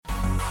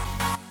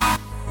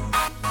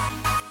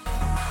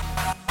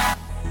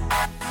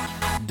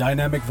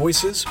Dynamic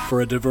voices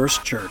for a diverse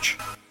church.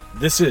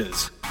 This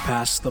is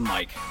Pass the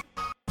Mic.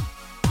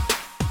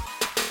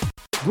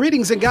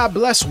 Greetings and God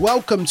bless.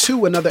 Welcome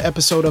to another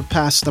episode of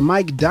Pass the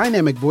Mic,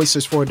 Dynamic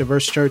Voices for a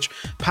Diverse Church,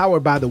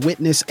 powered by The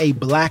Witness, a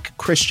Black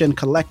Christian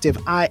collective.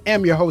 I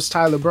am your host,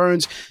 Tyler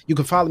Burns. You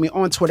can follow me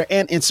on Twitter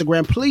and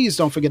Instagram. Please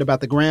don't forget about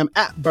the gram,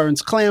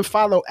 @BurnsClan.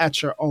 Follow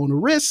at your own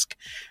risk.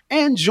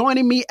 And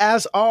joining me,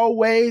 as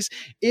always,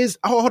 is...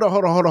 Hold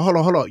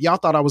on. Y'all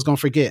thought I was going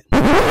to forget.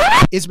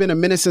 It's been a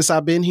minute since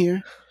I've been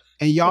here,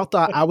 and y'all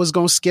thought I was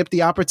going to skip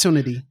the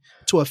opportunity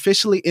to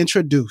officially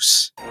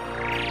introduce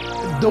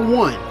the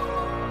one,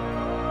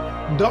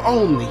 the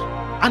only.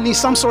 I need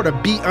some sort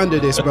of beat under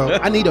this, bro.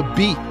 I need a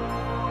beat.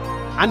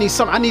 I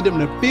need them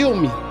to feel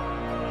me.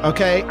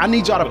 Okay? I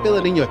need y'all to feel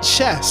it in your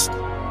chest.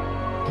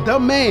 The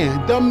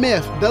man, the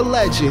myth, the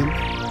legend,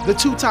 the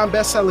two-time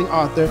best-selling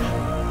author,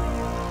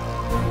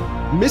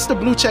 Mr.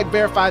 Blue Check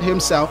Verified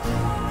himself,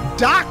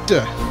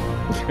 Dr.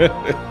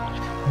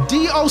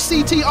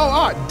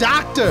 D-O-C-T-O-R,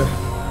 Dr.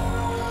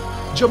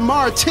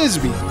 Jemar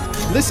Tisby.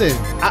 Listen,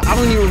 I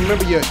don't even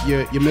remember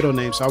your middle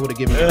name, so I would have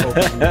given you a whole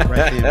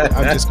right there. But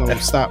I'm just going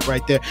to stop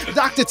right there.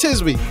 Dr.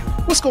 Tisby,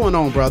 what's going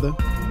on, brother?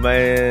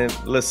 Man,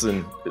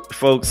 listen,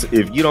 folks,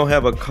 if you don't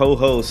have a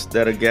co-host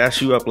that'll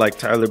gas you up like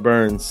Tyler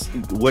Burns,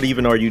 what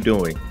even are you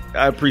doing?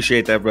 I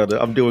appreciate that, brother.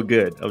 I'm doing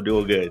good.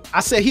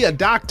 I said he a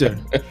doctor,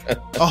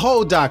 a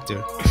whole doctor,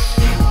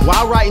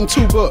 while writing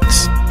 2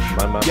 books.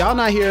 Y'all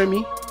not hearing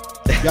me?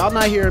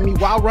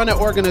 While running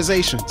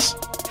organizations.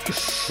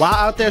 While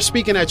out there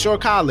speaking at your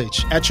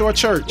college, at your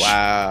church.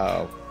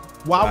 Wow.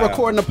 While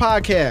recording a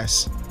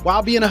podcast.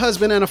 While being a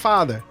husband and a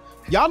father.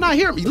 Y'all not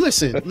hearing me?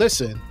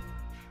 Listen.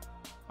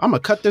 I'm going to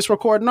cut this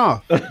recording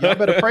off. Y'all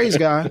better praise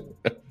God.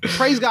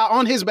 Praise God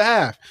on his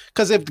behalf.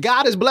 Because if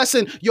God is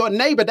blessing your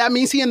neighbor, that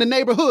means he in the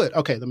neighborhood.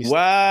 Okay, let me stop.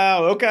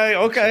 Wow.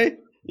 Okay.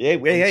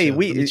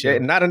 Hey,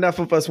 not enough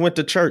of us went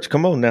to church.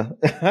 Come on now.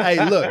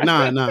 Hey, look,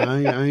 nah, I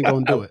ain't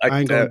gonna do it. I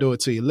ain't gonna do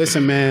it to you.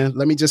 Listen, man,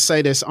 let me just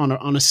say this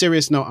on a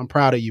serious note. I'm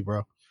proud of you,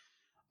 bro.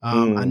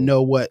 I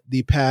know what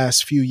the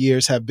past few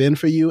years have been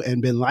for you and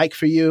been like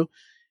for you,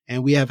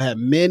 and we have had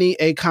many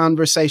a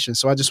conversation.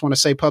 So I just want to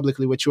say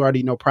publicly what you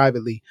already know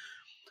privately.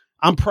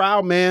 I'm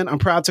proud, man. I'm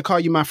proud to call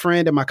you my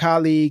friend and my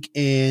colleague,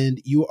 and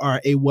you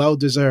are a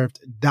well-deserved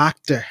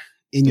doctor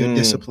in your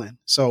discipline.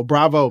 So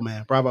bravo,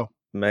 man. Bravo.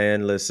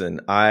 Man, listen,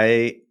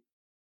 I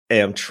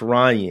am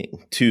trying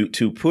to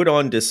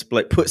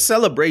put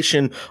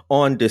celebration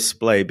on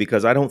display,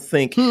 because I don't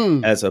think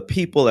as a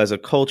people, as a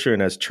culture,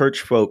 and as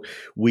church folk,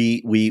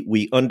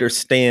 we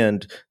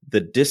understand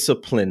the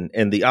discipline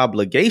and the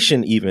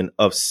obligation even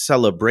of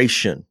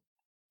celebration,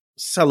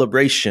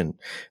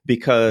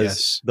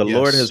 because the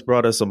Lord has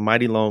brought us a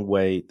mighty long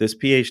way. This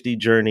PhD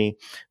journey,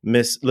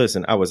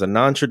 listen, I was a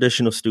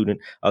non-traditional student.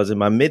 I was in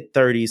my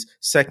mid-30s,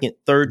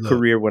 third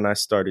career when I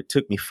started.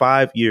 Took me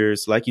 5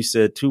 years, like you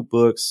said, 2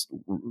 books,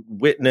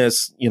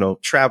 witness,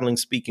 traveling,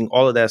 speaking,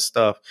 all of that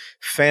stuff.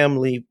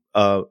 Family,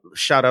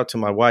 shout out to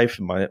my wife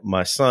and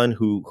my son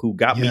who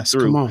got me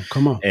through.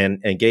 Come on.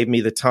 And gave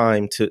me the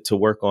time to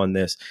work on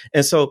this.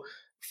 And so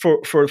for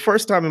the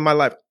first time in my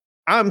life,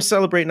 I'm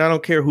celebrating. I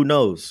don't care who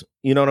knows.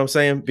 You know what I'm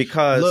saying?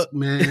 Because look,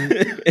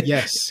 man,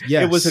 yes.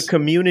 It was a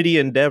community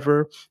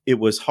endeavor. It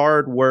was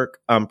hard work.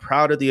 I'm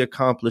proud of the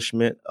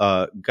accomplishment.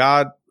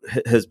 God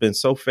has been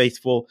so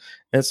faithful.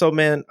 And so,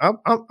 man,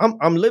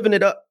 I'm living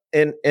it up.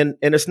 And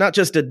it's not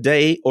just a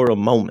day or a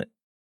moment.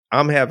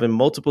 I'm having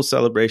multiple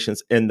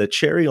celebrations, and the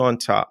cherry on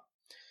top,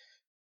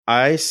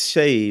 I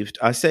saved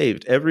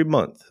every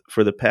month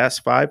for the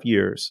past 5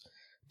 years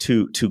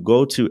to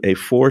go to a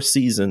 4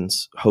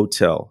 Seasons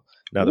hotel.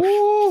 Now,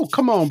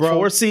 come on, bro.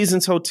 4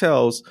 Seasons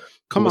Hotels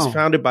was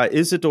founded by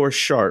Isidore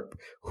Sharp,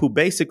 who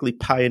basically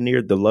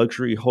pioneered the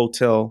luxury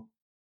hotel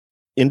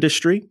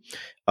industry.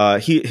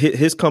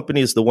 His company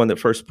is the one that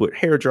first put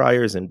hair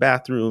dryers in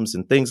bathrooms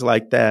and things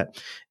like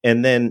that.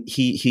 And then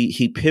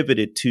he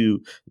pivoted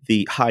to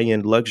the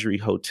high-end luxury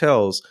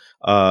hotels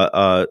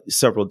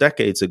several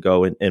decades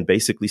ago, and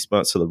basically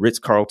sponsored the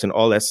Ritz-Carlton,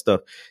 all that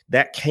stuff.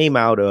 That came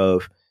out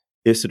of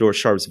Isidore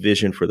Sharp's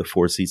vision for the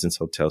 4 Seasons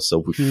Hotel. So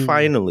we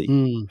finally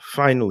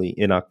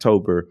in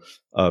October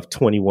of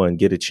 21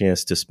 get a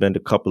chance to spend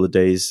a couple of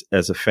days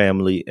as a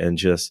family and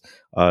just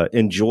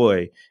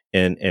enjoy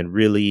and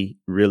really,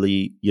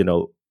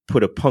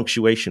 put a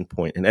punctuation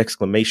point, an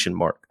exclamation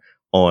mark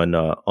on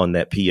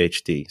that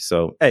PhD.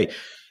 So, hey,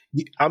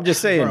 I'm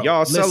just saying, bro,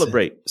 y'all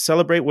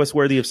celebrate what's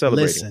worthy of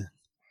celebrating. Listen.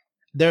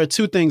 There are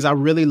 2 things I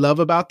really love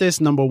about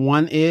this. Number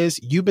one is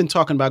you've been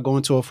talking about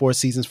going to a 4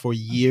 Seasons for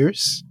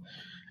years.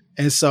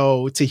 And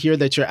so to hear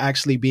that you're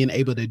actually being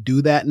able to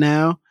do that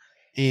now,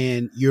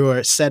 and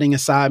you're setting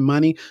aside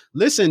money,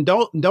 listen,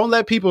 don't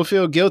let people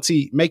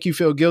make you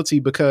feel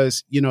guilty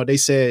because, they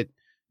said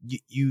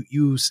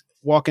you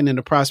walking in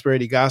the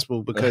prosperity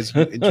gospel because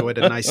you enjoyed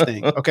a nice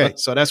thing. Okay.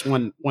 So that's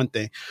one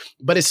thing,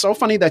 but it's so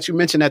funny that you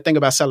mentioned that thing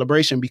about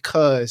celebration,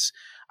 because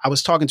I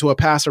was talking to a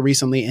pastor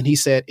recently, and he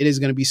said, it is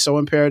going to be so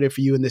imperative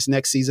for you in this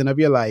next season of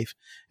your life.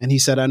 And he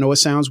said, I know it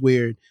sounds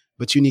weird,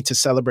 but you need to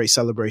celebrate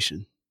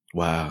celebration.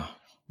 Wow.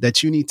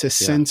 That you need to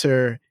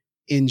center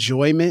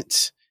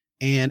enjoyment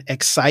and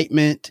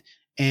excitement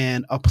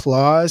and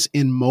applause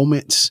in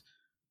moments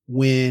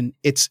when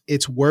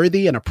it's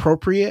worthy and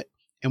appropriate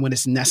and when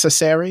it's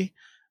necessary,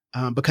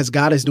 because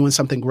God is doing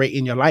something great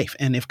in your life.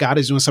 And if God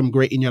is doing something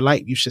great in your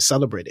life, you should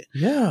celebrate it.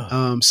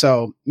 Yeah.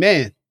 So,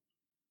 man,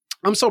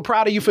 I'm so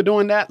proud of you for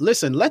doing that.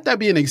 Listen, let that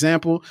be an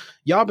example.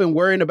 Y'all been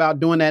worrying about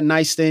doing that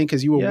nice thing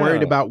because you were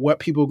worried about what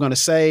people were going to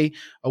say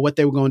or what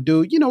they were going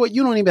to do. You know what?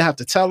 You don't even have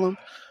to tell them.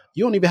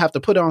 You don't even have to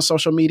put it on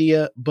social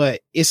media, but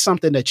it's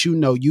something that you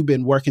know you've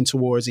been working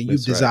towards and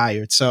you've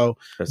desired. So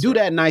do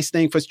that nice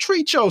thing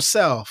treat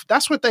yourself.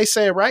 That's what they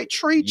say, right?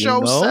 Treat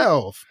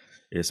yourself.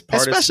 It's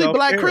part especially of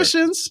Black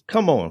Christians.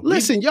 Come on.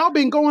 Listen, y'all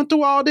been going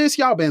through all this.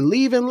 Y'all been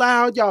leaving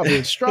loud. Y'all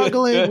been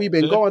struggling. We've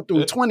been going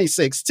through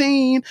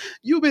 2016.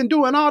 You've been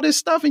doing all this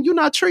stuff and you're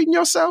not treating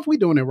yourself. We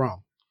doing it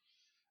wrong.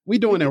 We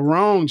doing it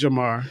wrong,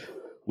 Jemar.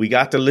 We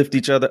got to lift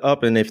each other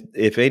up, and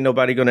if ain't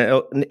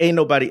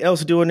nobody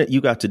else doing it,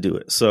 you got to do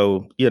it.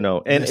 So,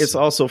 and it's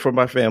also for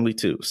my family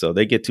too. So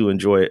they get to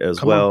enjoy it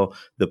as well.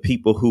 The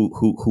people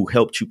who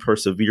helped you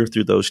persevere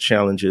through those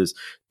challenges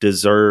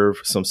deserve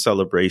some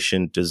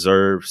celebration,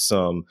 deserve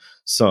some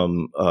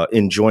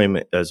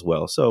enjoyment as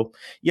well. So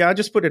yeah, I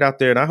just put it out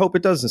there, and I hope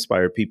it does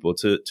inspire people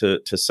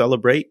to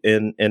celebrate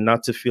and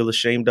not to feel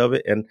ashamed of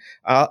it. And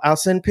I'll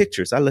send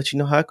pictures. I'll let you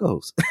know how it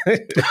goes.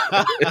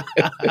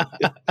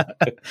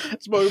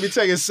 Supposed to be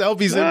taking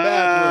selfies in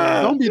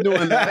bathrooms. Don't be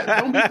doing that.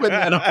 Don't be putting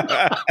that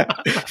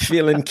on.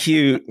 Feeling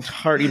cute,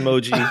 heart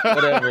emoji,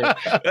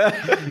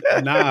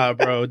 whatever. Nah,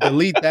 bro.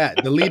 Delete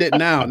that. Delete it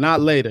now,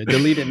 not later.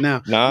 Delete it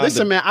now.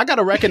 Listen, man, I got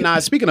to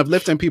recognize, speaking of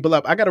lifting people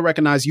up, I got to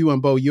recognize you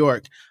and Bo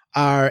York,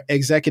 our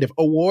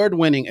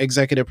award-winning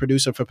executive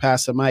producer for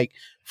Pastor Mike,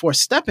 for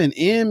stepping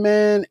in,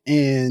 man.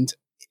 And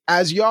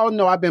as y'all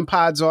know, I've been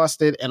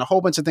pod-exhausted and a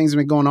whole bunch of things have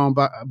been going on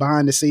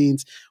behind the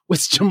scenes,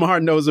 which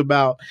Jemar knows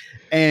about.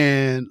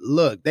 And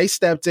look, they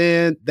stepped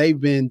in. They've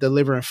been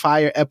delivering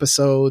fire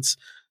episodes.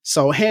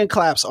 So hand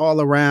claps all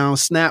around,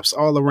 snaps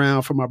all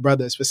around for my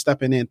brothers for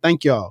stepping in.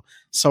 Thank y'all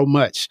so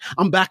much.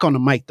 I'm back on the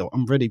mic, though.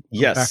 I'm ready.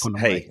 Yes. Back on the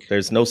mic.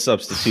 There's no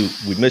substitute.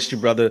 We missed you,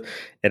 brother.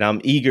 And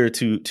I'm eager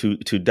to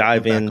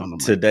dive in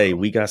today.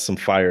 We got some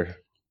fire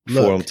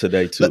for them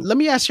today, too. Let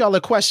me ask y'all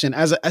a question.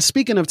 As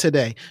speaking of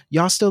today,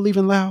 y'all still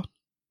leaving loud?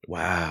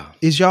 Wow.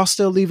 Is y'all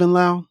still leaving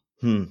loud?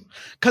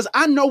 Because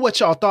I know what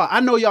y'all thought. I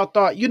know y'all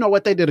thought, you know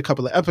what? They did a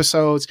couple of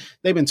episodes.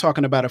 They've been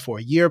talking about it for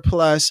a year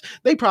plus.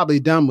 They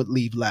probably done with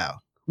Leave Loud.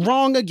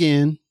 Wrong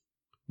again.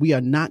 We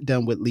are not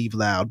done with Leave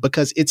Loud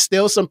because it's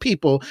still some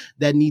people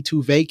that need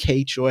to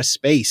vacate your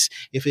space.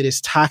 If it is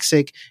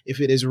toxic,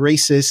 if it is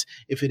racist,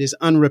 if it is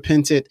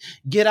unrepentant,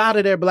 get out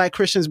of there, Black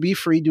Christians. Be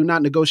free. Do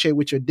not negotiate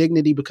with your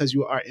dignity because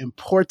you are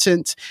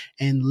important,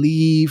 and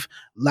leave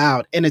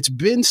loud. And it's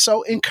been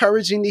so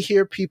encouraging to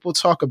hear people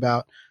talk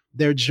about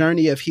their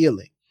journey of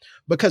healing,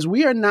 because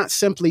we are not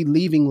simply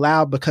leaving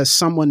loud because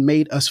someone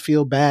made us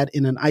feel bad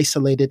in an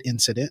isolated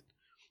incident.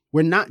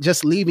 We're not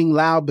just leaving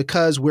loud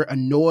because we're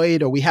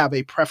annoyed or we have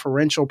a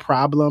preferential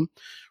problem.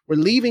 We're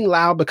leaving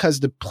loud because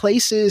the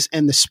places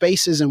and the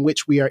spaces in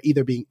which we are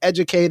either being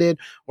educated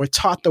or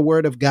taught the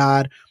word of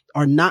God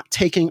are not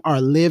taking our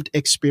lived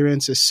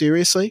experiences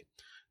seriously.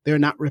 They're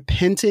not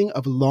repenting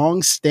of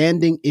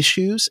long-standing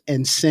issues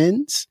and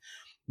sins.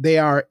 They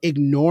are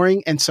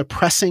ignoring and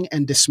suppressing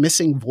and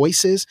dismissing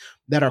voices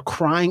that are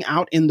crying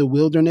out in the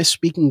wilderness,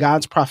 speaking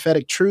God's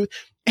prophetic truth.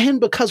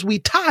 And because we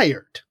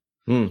tired.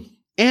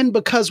 And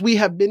because we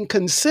have been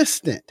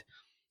consistent,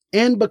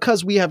 and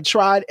because we have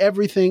tried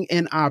everything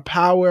in our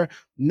power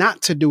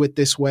not to do it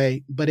this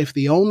way. But if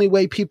the only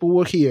way people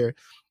will hear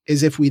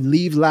is if we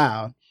leave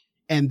loud,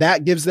 and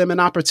that gives them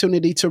an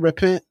opportunity to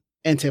repent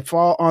and to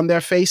fall on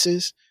their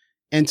faces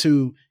and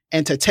to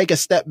take a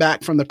step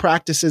back from the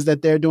practices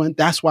that they're doing,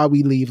 that's why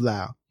we leave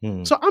loud.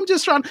 So I'm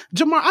just trying,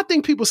 Jemar, I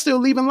think people still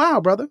leaving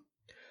loud, brother.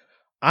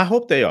 I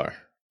hope they are.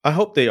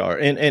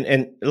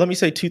 And let me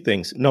say two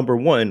things. Number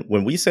one,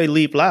 when we say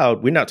leave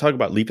loud, we're not talking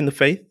about leaving the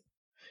faith.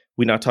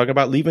 We're not talking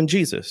about leaving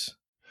Jesus.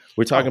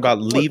 We're talking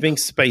about leaving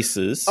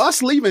spaces.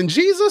 Us leaving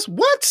Jesus?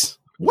 What?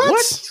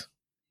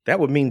 That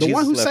would mean the Jesus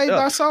one who left saved us,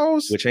 our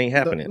souls, which ain't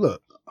happening.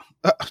 Look,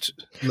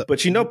 but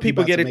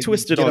people get it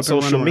twisted on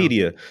social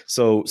media.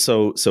 So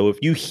if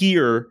you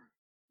hear,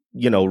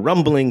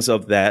 rumblings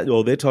of that,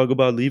 they talk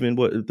about leaving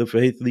the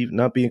faith,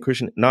 not being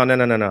Christian.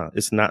 No.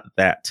 It's not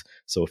that.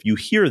 So if you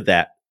hear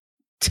that,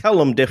 tell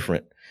them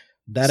different.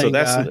 That's number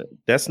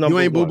one. You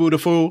ain't boo-boo the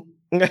fool.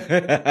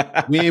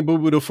 We ain't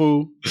boo-boo the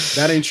fool.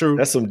 That ain't true.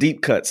 That's some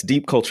deep cuts,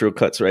 deep cultural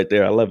cuts right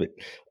there. I love it.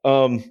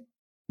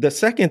 The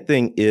second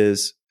thing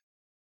is,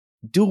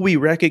 do we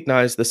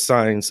recognize the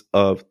signs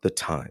of the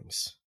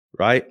times,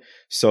 right?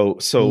 So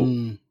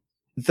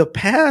the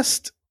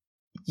past,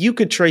 you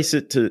could trace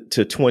it to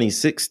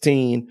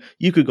 2016.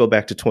 You could go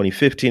back to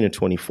 2015 and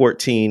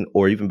 2014,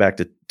 or even back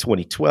to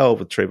 2012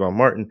 with Trayvon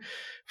Martin.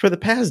 For the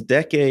past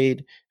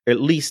decade, at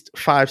least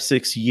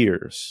 5-6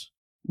 years,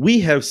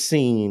 we have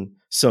seen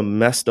some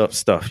messed up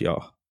stuff,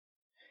 y'all,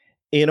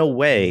 in a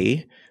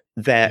way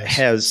that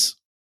has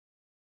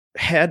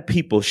had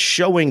people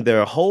showing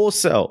their whole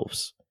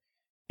selves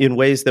in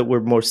ways that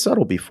were more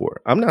subtle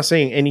before. I'm not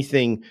saying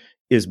anything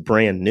is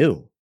brand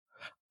new.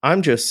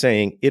 I'm just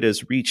saying it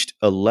has reached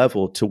a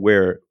level to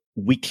where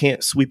we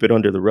can't sweep it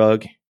under the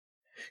rug.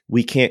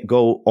 We can't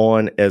go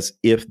on as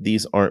if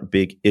these aren't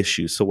big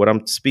issues. So what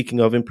I'm speaking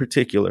of in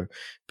particular,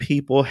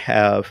 people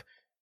have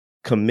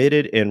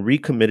committed and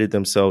recommitted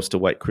themselves to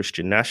white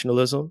Christian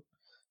nationalism.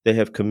 They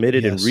have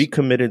committed and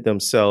recommitted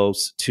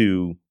themselves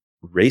to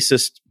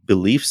racist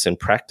beliefs and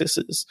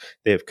practices.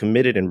 They have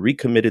committed and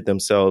recommitted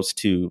themselves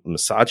to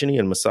misogyny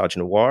and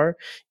misogynoir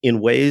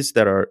in ways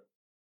that are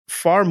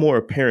far more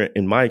apparent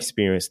in my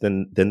experience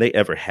than they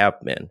ever have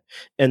been.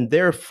 And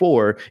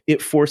therefore,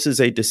 it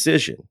forces a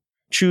decision.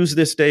 Choose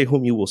this day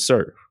whom you will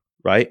serve,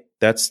 right?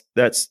 That's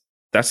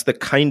the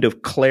kind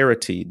of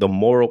clarity, the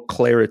moral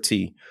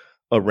clarity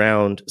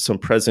around some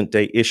present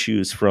day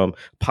issues, from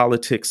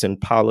politics and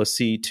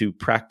policy to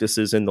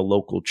practices in the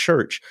local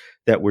church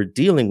that we're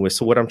dealing with.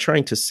 So what I'm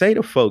trying to say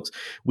to folks,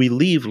 we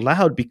leave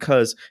loud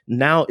because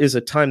now is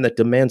a time that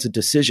demands a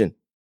decision.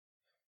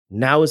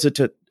 Now is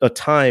a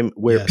time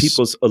where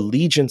people's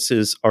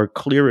allegiances are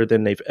clearer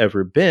than they've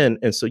ever been.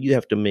 And so you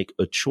have to make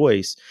a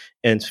choice.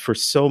 And for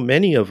so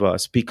many of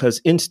us,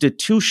 because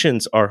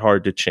institutions are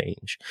hard to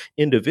change,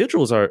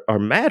 individuals are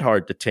mad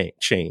hard to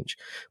change.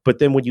 But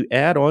then when you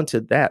add on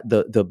to that,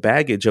 the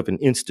baggage of an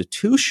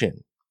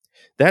institution,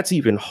 that's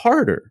even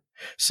harder.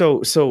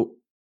 So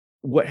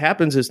what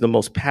happens is the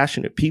most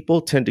passionate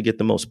people tend to get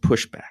the most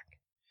pushback.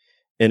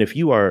 And if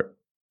you are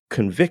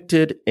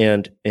convicted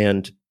and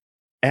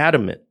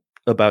adamant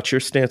about your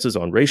stances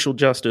on racial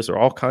justice or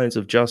all kinds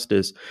of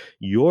justice,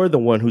 you're the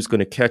one who's going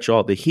to catch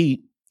all the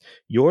heat.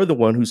 You're the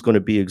one who's going to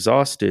be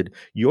exhausted.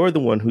 You're the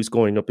one who's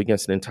going up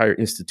against an entire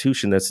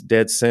institution that's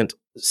dead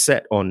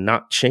set on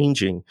not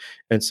changing.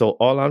 And so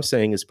all I'm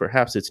saying is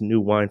perhaps it's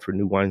new wine for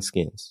new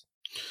wineskins.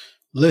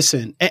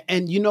 Listen,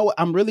 and you know,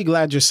 I'm really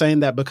glad you're saying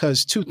that,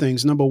 because two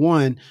things. Number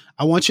one,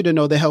 I want you to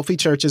know that healthy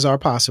churches are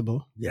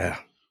possible. Yeah.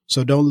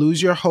 So don't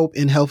lose your hope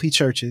in healthy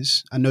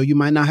churches. I know you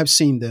might not have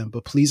seen them,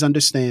 but please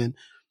understand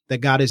that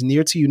God is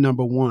near to you,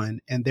 number one,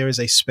 and there is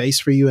a space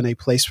for you and a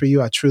place for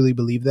you. I truly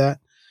believe that.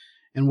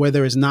 And where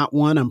there is not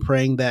one, I'm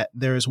praying that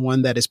there is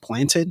one that is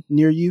planted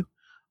near you,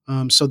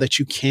 so that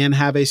you can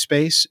have a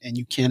space and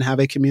you can have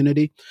a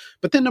community.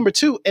 But then number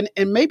two, and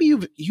maybe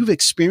you've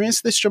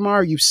experienced this,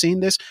 Jemar, you've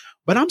seen this,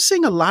 but I'm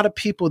seeing a lot of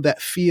people that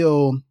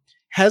feel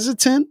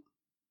hesitant.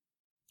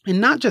 And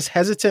not just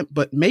hesitant,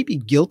 but maybe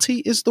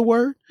guilty is the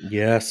word.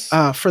 Yes.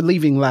 For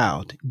leaving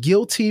loud.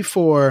 Guilty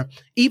for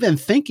even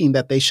thinking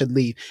that they should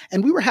leave.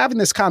 And we were having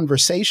this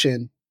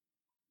conversation,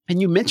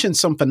 and you mentioned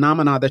some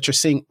phenomena that you're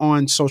seeing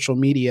on social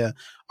media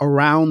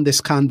around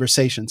this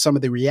conversation, some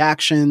of the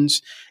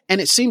reactions.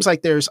 And it seems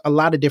like there's a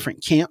lot of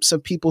different camps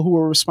of people who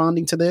are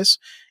responding to this.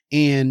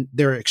 And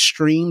there are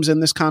extremes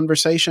in this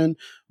conversation.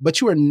 But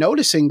you are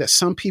noticing that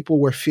some people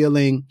were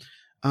feeling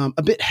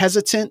a bit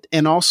hesitant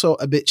and also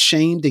a bit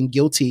shamed and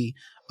guilty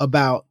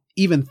about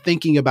even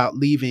thinking about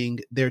leaving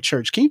their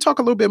church. Can you talk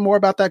a little bit more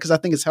about that? Because I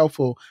think it's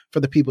helpful for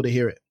the people to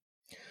hear it.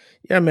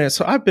 Yeah, man.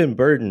 So I've been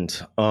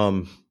burdened.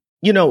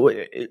 You know,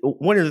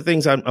 one of the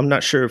things I'm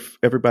not sure if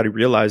everybody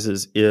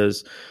realizes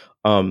is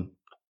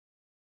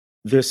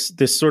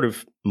this sort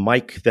of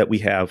mic that we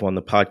have on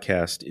the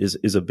podcast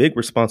is a big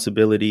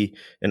responsibility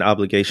and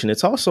obligation.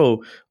 It's also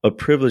a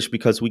privilege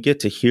because we get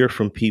to hear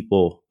from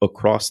people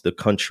across the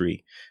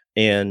country.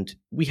 And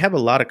we have a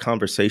lot of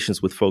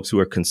conversations with folks who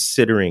are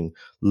considering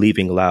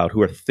leaving loud,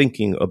 who are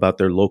thinking about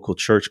their local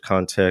church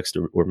context,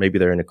 or maybe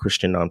they're in a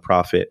Christian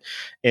nonprofit.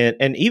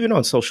 And even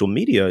on social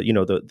media, you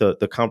know,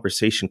 the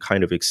conversation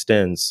kind of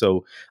extends.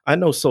 So I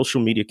know social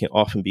media can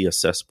often be a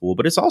cesspool,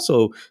 but it's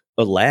also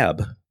a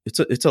lab.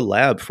 It's a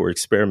lab for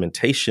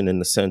experimentation, in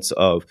the sense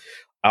of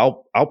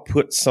I'll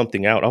put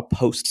something out, I'll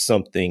post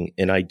something,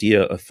 an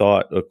idea, a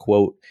thought, a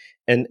quote,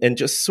 and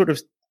just sort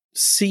of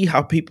see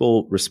how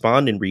people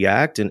respond and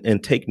react,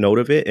 and take note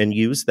of it and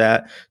use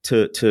that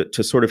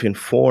to sort of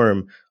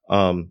inform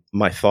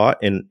my thought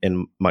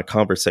and my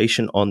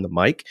conversation on the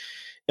mic.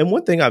 And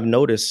one thing I've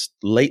noticed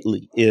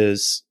lately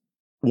is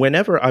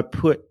whenever I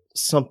put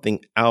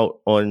something out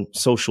on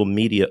social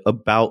media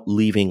about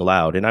leaving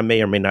loud, and I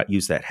may or may not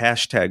use that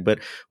hashtag, but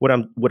what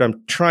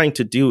I'm trying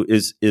to do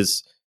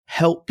is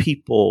help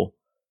people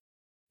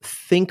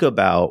think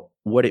about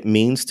what it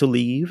means to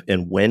leave,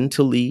 and when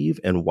to leave,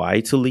 and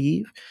why to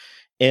leave.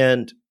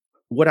 And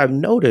what I've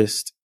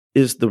noticed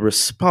is the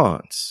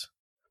response.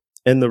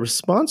 And the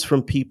response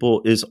from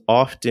people is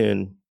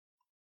often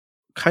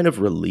kind of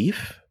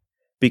relief,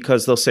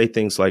 because they'll say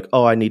things like,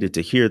 "Oh, I needed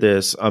to hear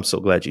this. I'm so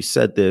glad you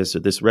said this,"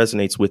 or "This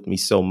resonates with me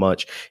so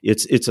much."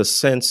 It's a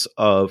sense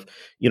of,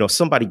 you know,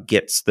 somebody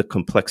gets the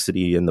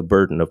complexity and the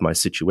burden of my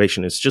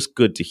situation. It's just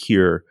good to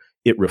hear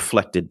it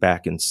reflected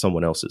back in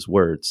someone else's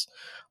words.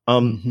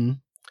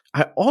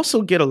 I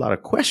also get a lot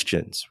of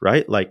questions,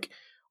 right? Like,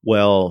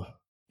 well,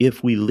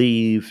 if we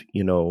leave,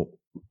 you know,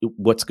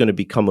 what's going to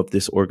become of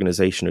this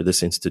organization or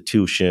this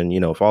institution?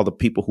 You know, if all the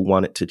people who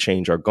want it to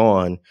change are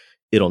gone,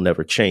 it'll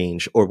never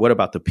change? Or what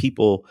about the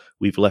people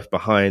we've left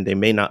behind? They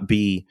may not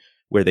be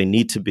where they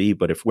need to be,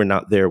 but if we're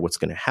not there, what's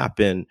going to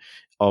happen?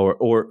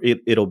 Or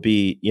it'll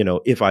be,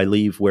 if I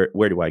leave,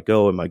 where do I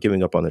go? Am I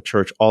giving up on the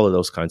church? All of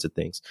those kinds of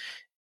things.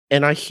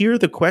 And I hear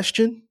the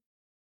question,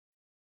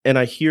 and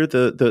I hear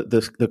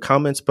the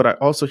comments, but I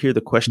also hear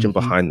the question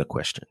behind the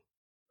question.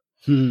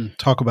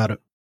 Talk about it.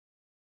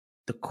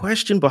 The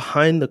question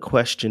behind the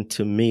question,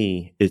 to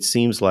me, it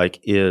seems like,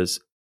 is,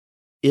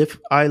 if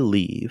I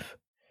leave,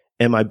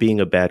 am I being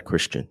a bad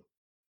Christian?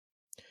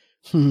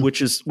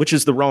 Which is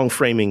the wrong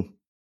framing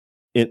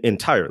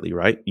entirely,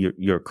 right?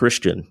 You're a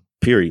Christian,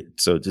 period.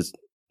 So just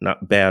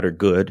not bad or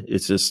good.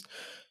 It's just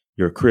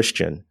you're a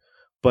Christian.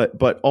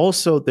 But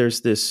also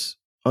there's this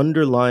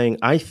underlying,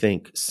 I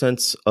think,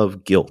 sense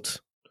of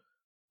guilt,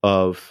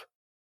 of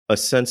a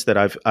sense that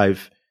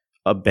I've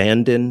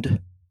abandoned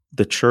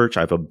the church.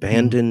 I've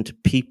abandoned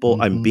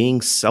people. I'm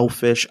being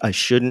selfish. I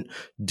shouldn't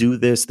do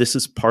this. This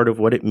is part of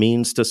what it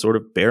means to sort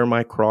of bear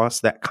my cross,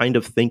 that kind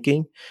of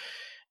thinking.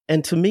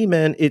 And to me,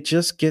 man, it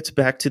just gets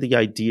back to the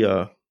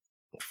idea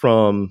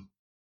from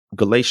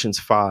Galatians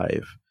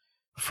 5,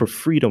 for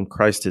freedom,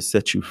 Christ has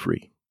set you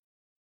free.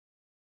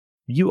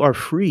 You are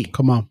free.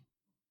 Come on.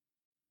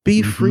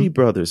 Be free,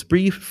 brothers.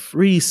 Be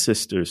free,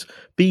 sisters.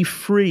 Be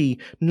free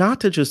not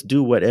to just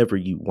do whatever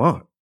you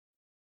want.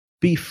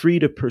 Be free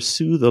to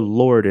pursue the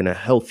Lord in a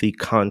healthy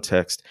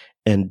context,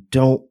 and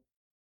don't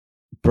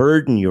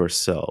burden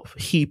yourself,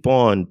 heap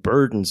on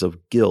burdens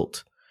of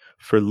guilt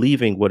for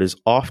leaving what is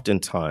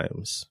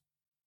oftentimes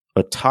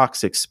a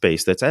toxic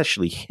space that's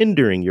actually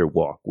hindering your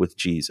walk with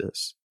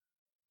Jesus.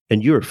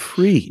 And you're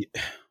free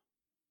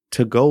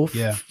to go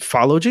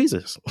follow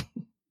Jesus.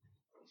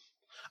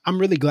 I'm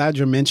really glad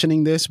you're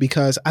mentioning this,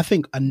 because I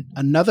think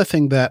another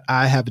thing that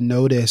I have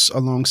noticed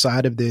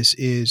alongside of this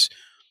is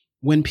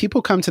when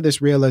people come to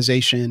this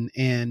realization,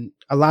 and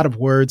a lot of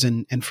words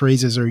and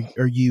phrases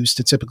are used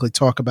to typically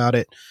talk about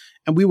it,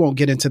 and we won't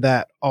get into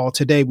that all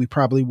today. We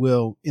probably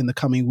will in the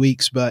coming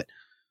weeks, but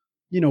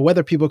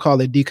whether people call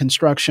it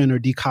deconstruction or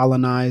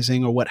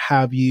decolonizing or what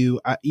have you,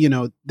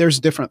 there's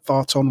different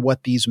thoughts on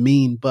what these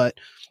mean. But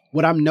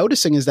what I'm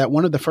noticing is that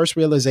one of the first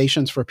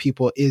realizations for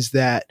people is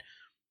that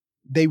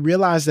they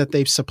realize that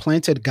they've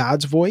supplanted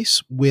God's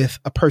voice with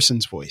a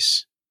person's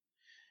voice.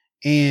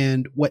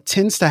 And what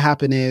tends to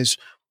happen is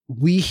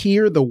we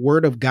hear the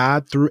word of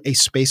God through a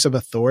space of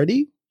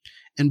authority.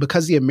 And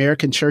because the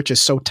American church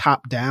is so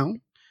top down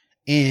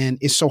and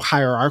is so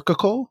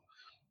hierarchical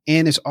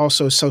and is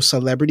also so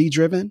celebrity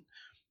driven,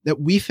 that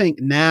we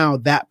think now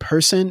that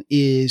person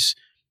is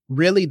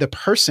really the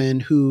person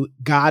who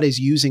God is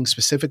using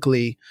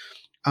specifically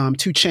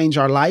to change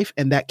our life.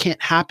 And that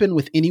can't happen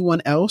with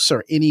anyone else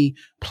or any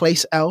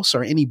place else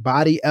or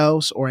anybody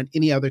else or in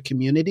any other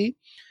community.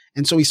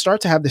 And so we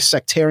start to have this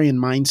sectarian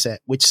mindset,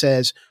 which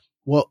says,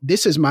 well,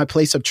 this is my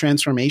place of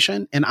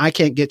transformation and I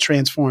can't get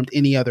transformed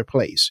any other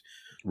place.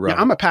 Right.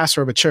 Now, I'm a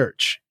pastor of a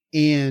church,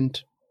 and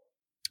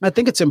I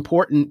think it's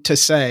important to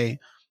say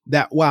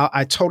that while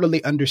I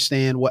totally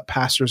understand what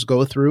pastors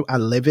go through, I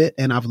live it,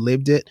 and I've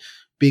lived it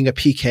being a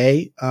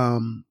PK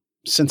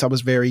since I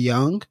was very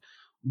young.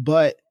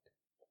 But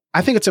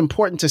I think it's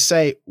important to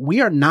say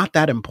we are not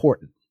that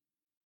important,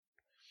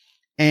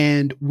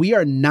 and we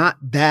are not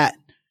that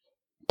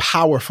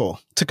powerful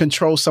to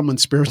control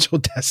someone's spiritual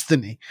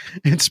destiny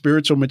and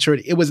spiritual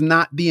maturity. It was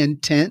not the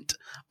intent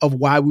of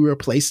why we were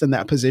placed in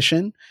that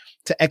position,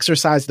 to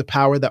exercise the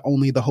power that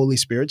only the Holy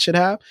Spirit should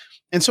have.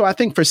 And so I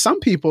think for some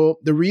people,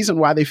 the reason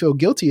why they feel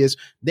guilty is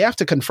they have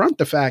to confront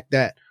the fact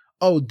that,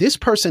 oh, this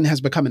person has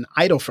become an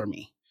idol for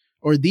me,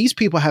 or these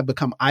people have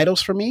become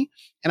idols for me.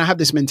 And I have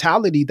this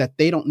mentality that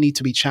they don't need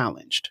to be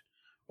challenged,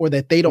 or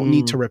that they don't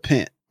need to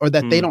repent, or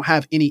that they don't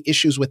have any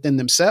issues within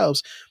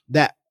themselves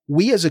that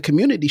we as a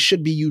community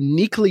should be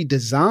uniquely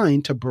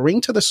designed to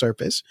bring to the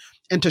surface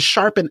and to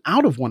sharpen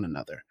out of one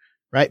another.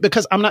 Right?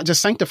 Because I'm not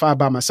just sanctified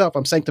by myself.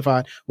 I'm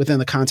sanctified within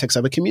the context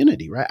of a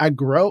community, right? I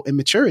grow in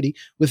maturity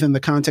within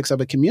the context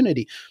of a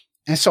community.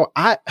 And so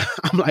I'm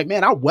like,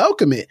 man, I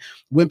welcome it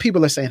when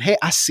people are saying, hey,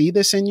 I see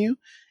this in you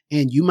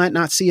and you might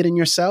not see it in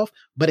yourself,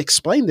 but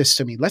explain this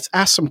to me. Let's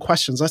ask some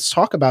questions. Let's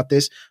talk about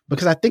this,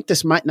 because I think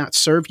this might not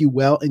serve you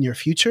well in your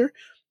future.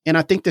 And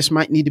I think this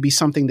might need to be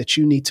something that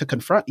you need to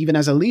confront, even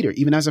as a leader,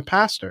 even as a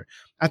pastor.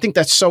 I think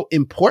that's so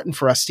important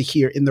for us to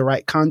hear in the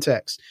right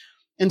context.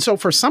 And so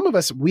for some of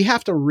us, we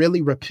have to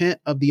really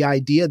repent of the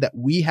idea that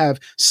we have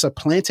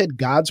supplanted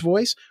God's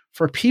voice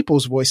for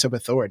people's voice of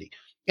authority.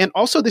 And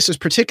also, this is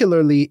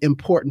particularly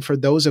important for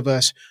those of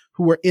us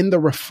who are in the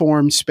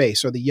reformed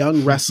space, or the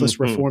young, restless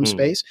reformed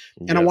space.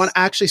 And yes. I want to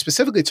actually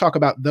specifically talk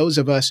about those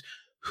of us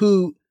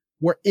who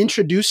were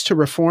introduced to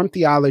reformed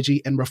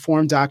theology and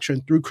reformed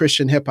doctrine through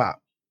Christian hip hop.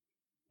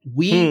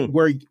 We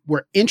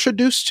were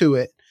introduced to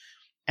it,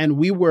 and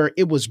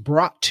it was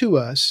brought to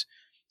us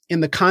in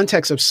the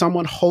context of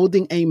someone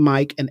holding a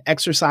mic and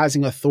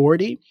exercising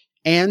authority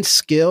and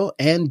skill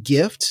and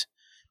gift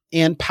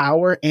and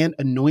power and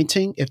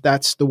anointing, if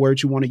that's the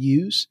word you want to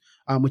use,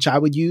 which I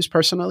would use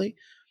personally.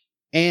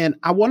 And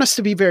I want us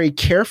to be very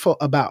careful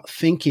about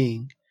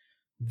thinking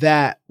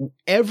that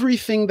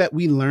everything that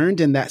we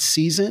learned in that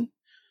season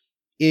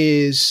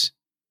is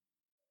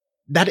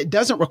that it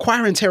doesn't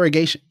require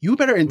interrogation. You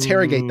better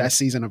interrogate that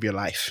season of your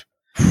life.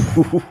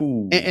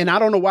 And I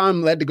don't know why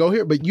I'm led to go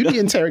here, but you need to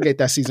interrogate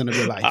that season of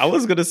your life. I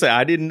was going to say,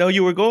 I didn't know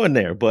you were going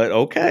there, but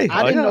okay.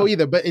 I didn't know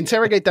either, but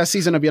interrogate that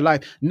season of your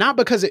life. Not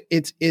because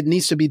it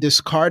needs to be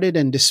discarded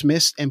and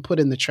dismissed and put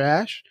in the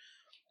trash,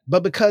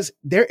 but because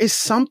there is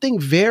something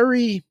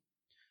very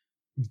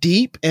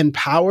deep and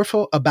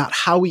powerful about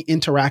how we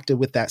interacted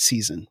with that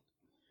season.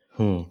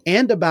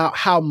 And about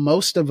how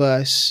most of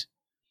us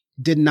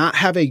did not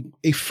have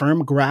a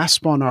firm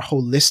grasp on our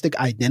holistic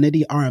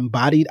identity, our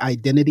embodied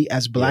identity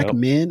as Black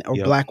men or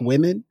Black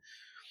women.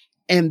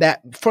 And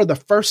that for the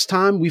first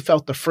time, we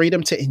felt the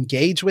freedom to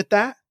engage with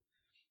that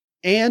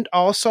and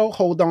also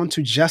hold on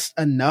to just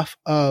enough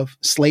of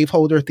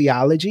slaveholder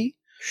theology.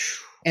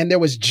 And there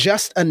was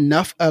just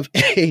enough of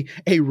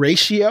a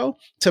ratio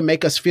to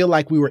make us feel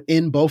like we were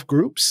in both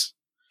groups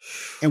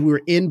and we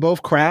were in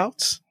both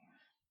crowds.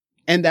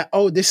 And that,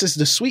 oh, this is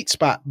the sweet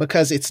spot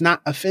because it's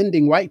not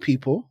offending white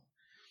people.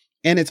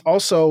 And it's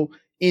also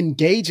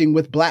engaging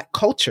with Black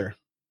culture.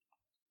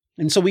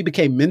 And so we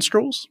became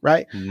minstrels,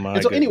 right?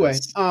 And so anyway,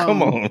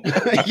 come on.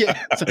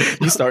 Yeah, so,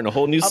 you're starting a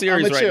whole new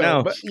series right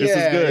now. This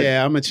is good.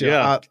 Yeah, I'm a chill.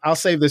 Yeah. I'll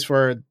save this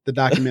for the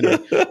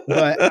documentary.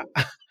 But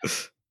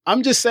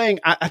I'm just saying,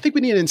 I think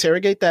we need to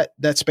interrogate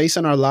that space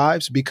in our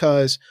lives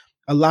because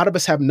a lot of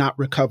us have not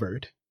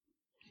recovered.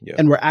 Yeah.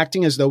 And we're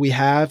acting as though we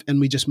have, and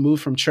we just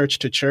move from church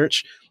to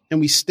church. And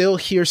we still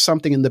hear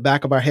something in the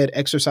back of our head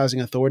exercising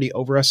authority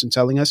over us and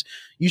telling us,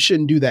 you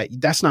shouldn't do that.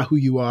 That's not who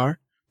you are.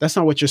 That's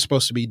not what you're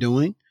supposed to be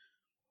doing.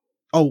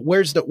 Oh,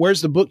 where's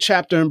the book,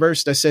 chapter, and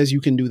verse that says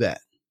you can do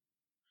that?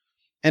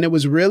 And it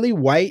was really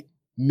white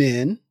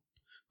men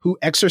who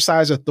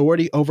exercised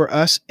authority over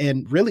us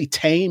and really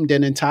tamed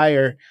an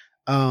entire,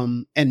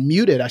 and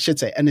muted, I should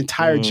say, an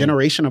entire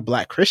generation of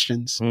Black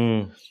Christians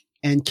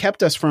and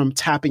kept us from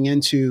tapping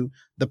into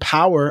the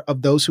power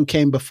of those who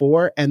came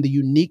before and the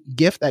unique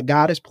gift that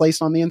God has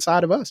placed on the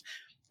inside of us.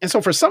 And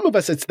so for some of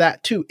us, it's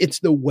that too. It's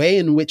the way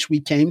in which we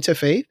came to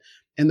faith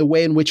and the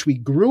way in which we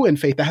grew in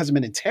faith that hasn't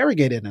been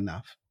interrogated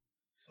enough.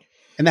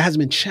 And that hasn't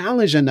been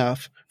challenged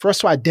enough for us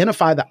to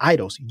identify the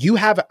idols. You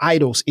have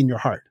idols in your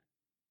heart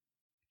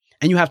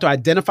and you have to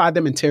identify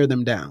them and tear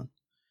them down.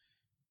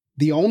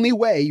 The only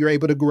way you're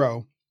able to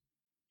grow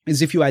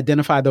is if you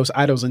identify those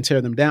idols and tear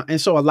them down.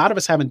 And so a lot of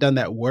us haven't done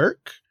that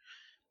work.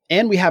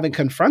 And we haven't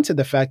confronted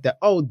the fact that,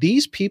 oh,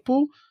 these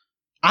people,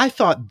 I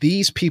thought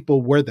these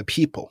people were the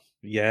people.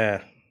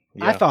 Yeah.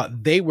 I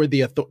thought they were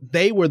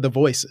the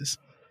voices.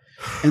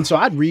 And so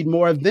I'd read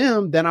more of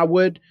them than I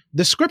would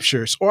the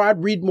scriptures, or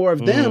I'd read more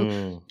of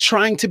them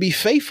trying to be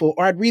faithful,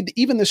 or I'd read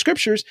even the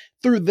scriptures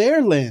through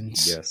their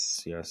lens.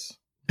 Yes.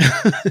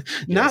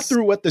 Not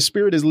through what the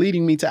Spirit is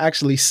leading me to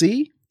actually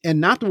see,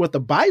 and not through what the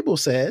Bible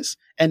says,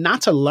 and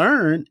not to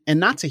learn, and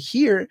not to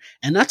hear,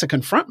 and not to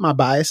confront my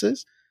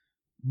biases,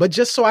 but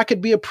just so I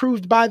could be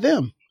approved by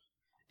them.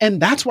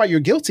 And that's why you're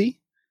guilty,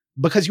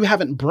 because you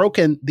haven't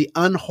broken the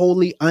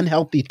unholy,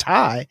 unhealthy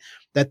tie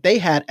that they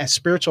had as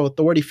spiritual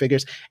authority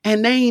figures,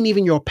 and they ain't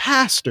even your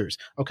pastors.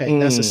 Okay,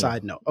 that's a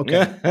side note.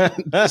 Okay,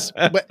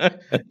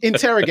 but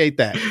interrogate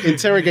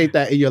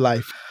that in your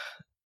life.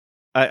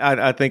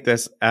 I think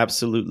that's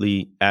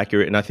absolutely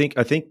accurate, and I think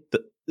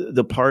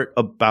the part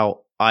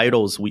about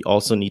idols we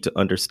also need to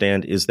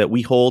understand is that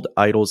we hold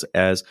idols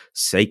as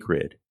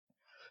sacred.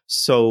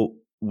 So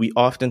we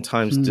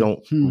oftentimes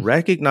don't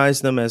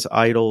recognize them as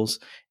idols.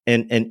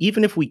 And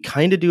even if we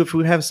kind of do, if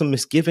we have some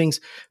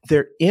misgivings,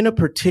 they're in a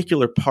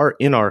particular part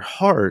in our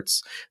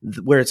hearts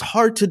where it's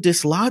hard to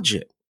dislodge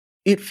it.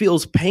 It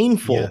feels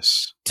painful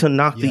to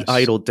knock the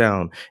idol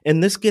down.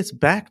 And this gets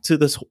back to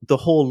the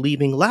whole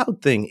leaving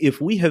loud thing.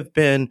 If we have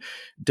been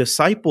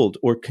discipled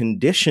or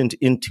conditioned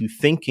into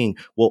thinking,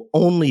 well,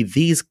 only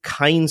these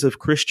kinds of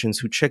Christians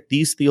who check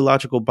these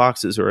theological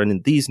boxes or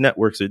in these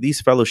networks or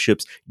these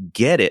fellowships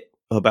get it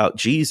about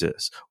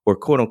Jesus, or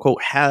quote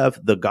unquote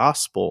have the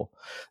gospel,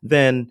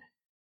 then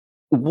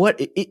what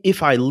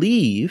if I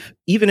leave,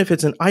 even if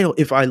it's an idol,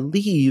 if I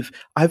leave,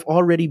 I've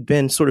already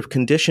been sort of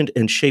conditioned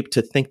and shaped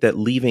to think that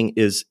leaving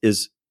is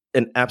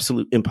an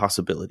absolute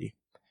impossibility.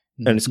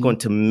 And it's going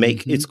to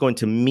it's going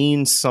to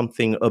mean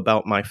something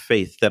about my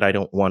faith that I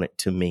don't want it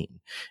to mean.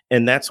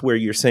 And that's where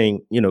you're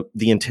saying,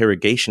 the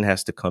interrogation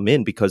has to come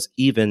in, because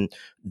even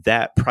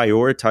that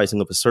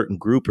prioritizing of a certain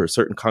group or a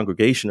certain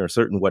congregation or a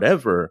certain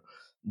whatever,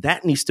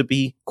 that needs to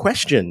be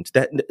questioned.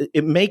 That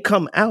it may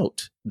come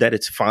out that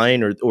it's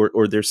fine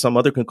or there's some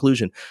other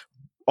conclusion.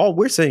 All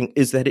we're saying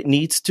is that it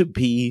needs to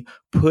be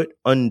put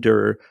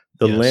under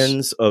the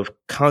lens of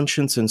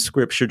conscience and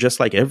scripture, just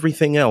like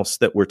everything else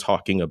that we're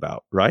talking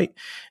about, right?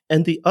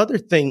 And the other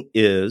thing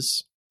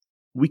is,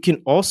 we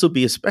can also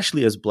be,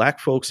 especially as Black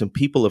folks and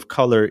people of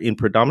color in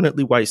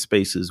predominantly white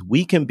spaces,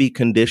 we can be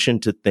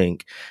conditioned to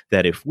think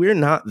that if we're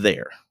not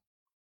there,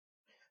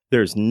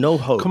 There's no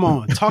hope. Come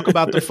on, talk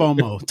about the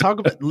FOMO.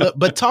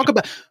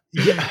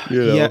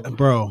 Yeah,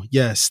 bro.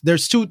 Yes,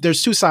 there's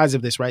two sides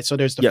of this, right? So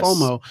there's the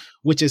FOMO,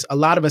 which is a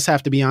lot of us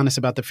have to be honest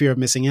about the fear of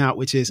missing out,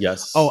 which is,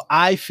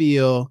 I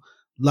feel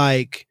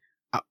like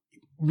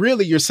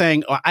really you're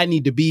saying, oh, I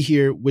need to be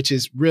here, which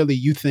is really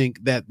you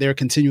think that they're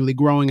continually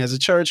growing as a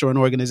church or an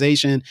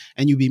organization,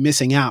 and you be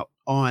missing out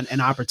on an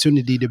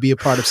opportunity to be a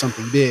part of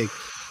something big,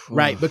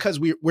 right? Because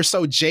we're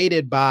so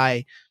jaded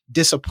by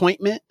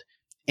disappointment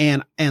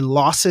and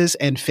losses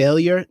and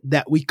failure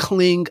that we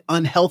cling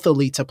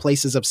unhealthily to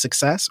places of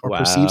success or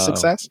perceived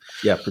success.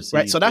 Yeah,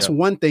 right. So that's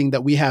one thing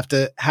that we have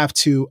to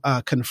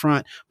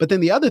confront. But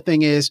then the other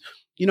thing is,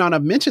 and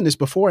I've mentioned this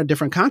before in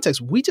different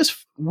contexts,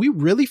 we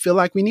really feel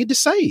like we need to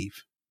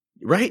save.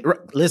 Right.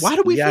 Listen, why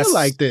do we feel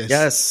like this?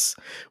 Yes.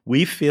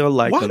 We feel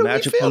like the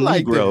magical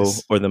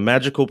Negro or the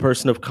magical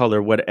person of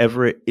color,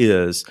 whatever it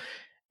is.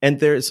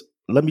 And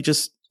let me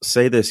just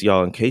say this,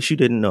 y'all, in case you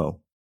didn't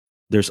know,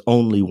 there's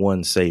only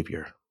one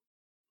Savior.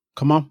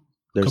 Come on.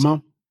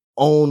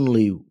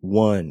 Only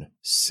one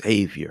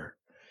Savior.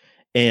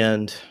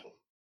 And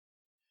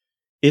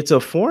it's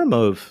a form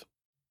of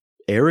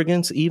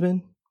arrogance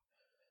even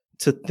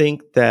to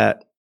think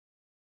that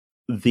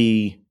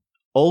the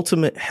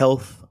ultimate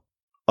health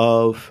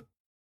of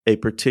a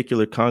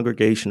particular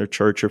congregation or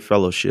church or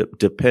fellowship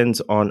depends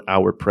on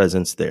our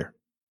presence there.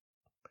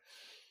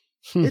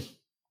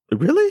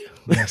 Really?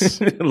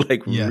 Yes.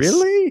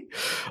 Really?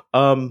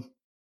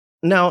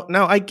 Now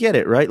I get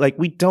it, right? Like,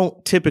 we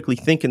don't typically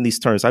think in these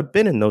terms. I've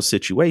been in those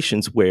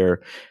situations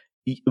where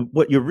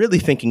what you're really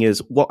thinking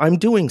is, well, I'm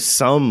doing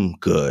some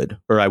good,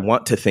 or I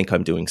want to think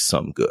I'm doing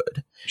some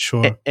good.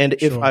 Sure. And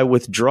if I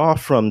withdraw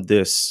from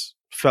this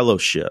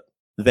fellowship,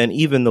 then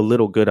even the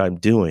little good I'm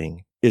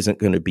doing isn't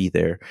going to be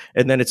there.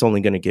 And then it's only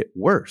going to get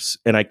worse.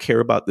 And I care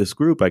about this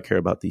group. I care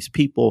about these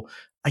people.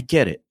 I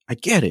get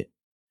it.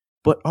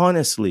 But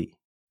honestly,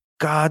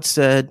 God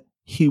said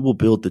he will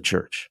build the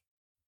church.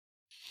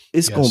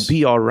 It's going to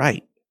be all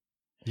right.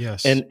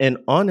 Yes. And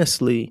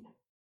honestly,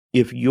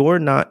 if you're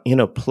not in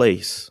a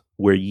place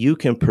where you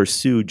can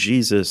pursue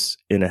Jesus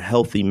in a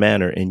healthy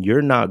manner and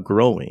you're not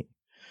growing,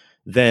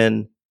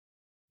 then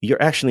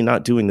you're actually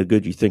not doing the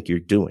good you think you're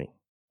doing.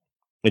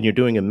 And you're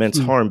doing immense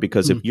harm,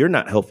 because if you're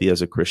not healthy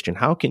as a Christian,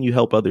 how can you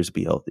help others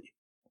be healthy?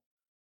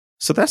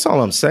 So that's all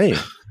I'm saying.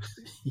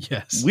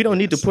 Yes. We don't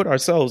need to put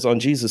ourselves on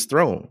Jesus'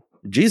 throne.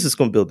 Jesus is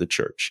going to build the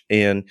church.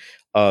 And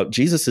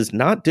Jesus is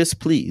not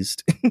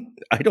displeased,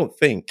 I don't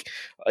think,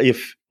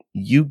 if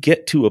you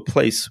get to a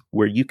place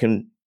where you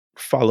can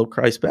follow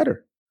Christ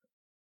better.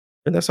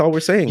 And that's all we're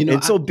saying.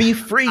 And so be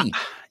free.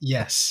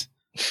 Yes.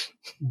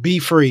 Be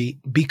free,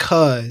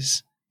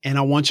 because, and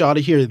I want y'all to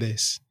hear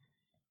this,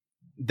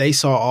 they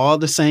saw all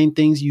the same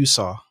things you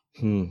saw.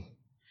 And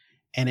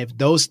if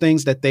those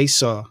things that they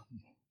saw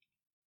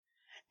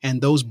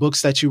and those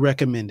books that you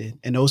recommended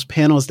and those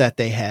panels that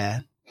they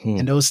had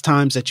and those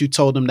times that you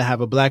told them to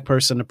have a black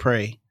person to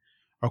pray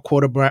or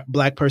quote a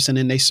black person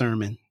in their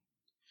sermon,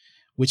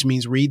 which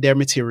means read their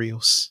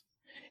materials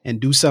and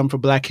do something for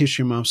Black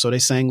History Month. So they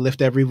sang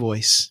Lift Every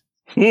Voice.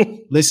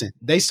 Listen,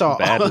 they saw,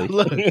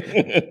 look,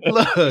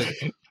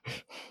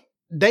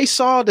 they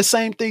saw the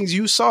same things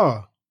you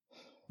saw.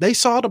 They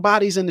saw the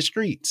bodies in the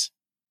streets.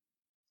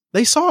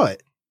 They saw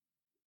it.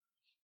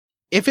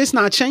 If it's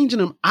not changing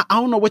them, I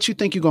don't know what you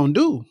think you're going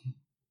to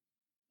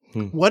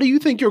do. What do you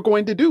think you're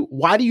going to do?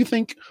 Why do you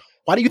think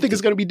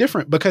it's going to be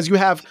different? Because you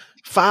have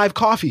 5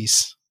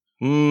 coffees.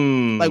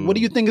 Like, what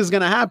do you think is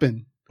going to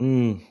happen?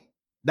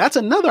 That's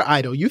another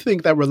idol. You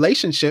think that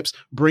relationships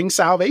bring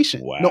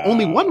salvation. Wow. No,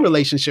 only one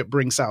relationship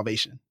brings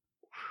salvation.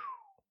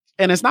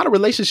 And it's not a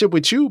relationship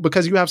with you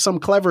because you have some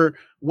clever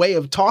way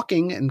of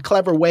talking and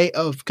clever way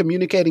of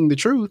communicating the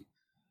truth.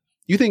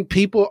 You think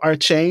people are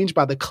changed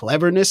by the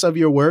cleverness of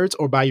your words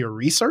or by your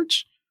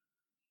research?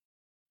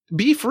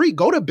 Be free.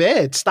 Go to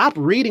bed. Stop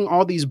reading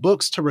all these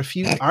books to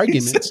refute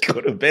arguments.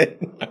 Go to bed.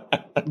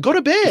 Go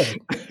to bed.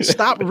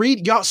 Stop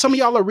reading. Y'all, some of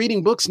y'all are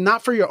reading books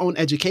not for your own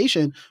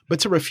education, but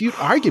to refute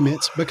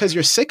arguments because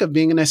you're sick of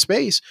being in a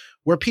space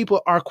where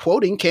people are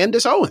quoting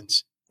Candace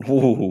Owens.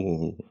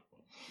 Ooh.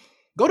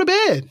 Go to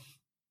bed.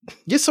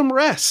 Get some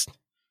rest.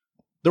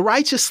 The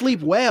righteous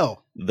sleep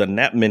well. The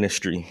nap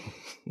ministry.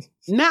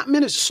 Nap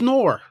minutes,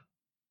 snore.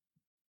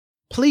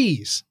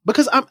 Please.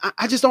 Because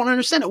I just don't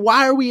understand it.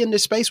 Why are we in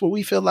this space where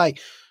we feel like,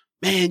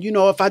 man,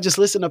 if I just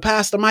listen to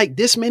Pastor Mike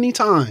this many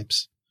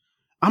times,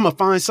 I'm going to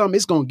find something,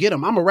 it's going to get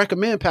them. I'm going to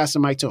recommend Pastor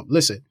Mike to them.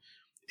 Listen,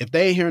 if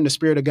they ain't hearing the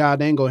Spirit of God,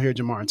 they ain't going to hear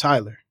Jemar and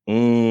Tyler.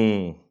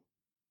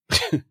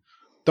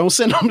 Don't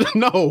send them to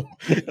know.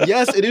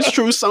 Yes, it is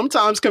true.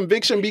 Sometimes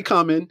conviction be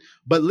coming.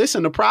 But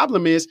listen, the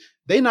problem is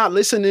they not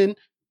listening.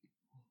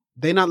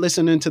 They're not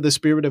listening to the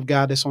Spirit of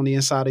God that's on the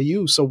inside of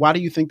you. So why do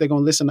you think they're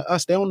going to listen to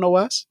us? They don't know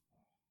us.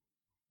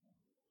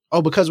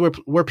 Oh, because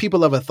we're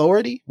people of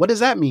authority? What does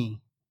that mean?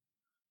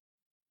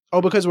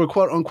 Oh, because we're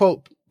quote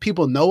unquote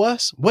people know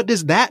us? What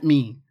does that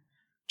mean?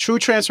 True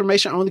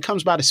transformation only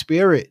comes by the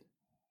Spirit.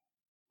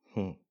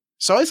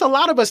 So it's a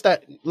lot of us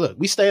that, look,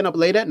 we staying up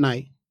late at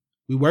night.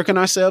 We working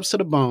ourselves to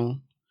the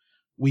bone.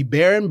 We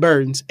bearing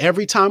burdens.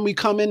 Every time we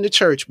come into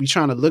church, we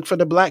trying to look for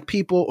the black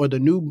people or the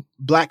new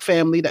black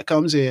family that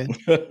comes in.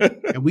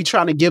 And we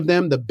trying to give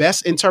them the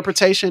best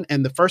interpretation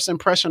and the first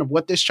impression of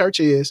what this church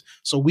is.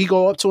 So we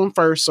go up to them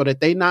first so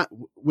that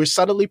we're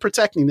subtly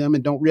protecting them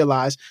and don't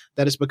realize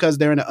that it's because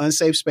they're in an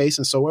unsafe space,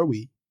 and so are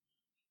we.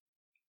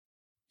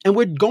 And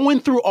we're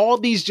going through all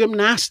these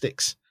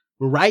gymnastics.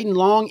 We're writing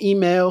long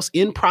emails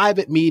in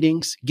private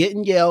meetings,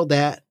 getting yelled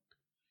at,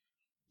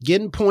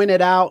 getting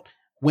pointed out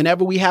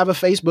whenever we have a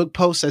Facebook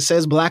post that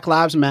says Black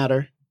Lives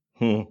Matter.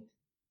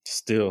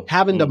 Still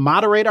having to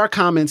moderate our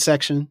comment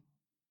section.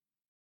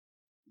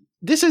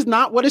 This is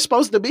not what it's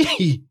supposed to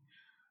be.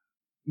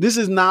 This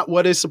is not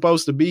what it's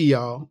supposed to be,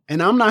 y'all.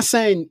 And I'm not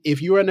saying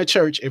if you're in a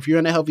church, if you're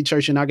in a healthy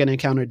church, you're not going to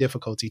encounter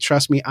difficulty.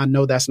 Trust me, I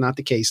know that's not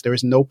the case. There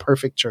is no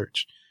perfect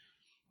church.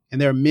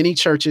 And there are many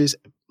churches,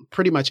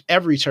 pretty much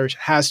every church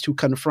has to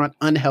confront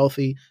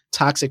unhealthy,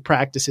 toxic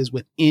practices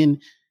within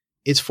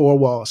its four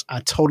walls.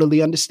 I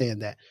totally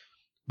understand that.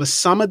 But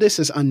some of this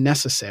is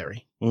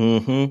unnecessary.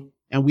 Mm-hmm.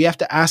 And we have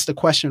to ask the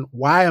question,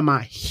 why am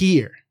I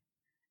here?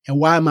 And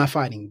why am I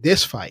fighting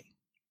this fight?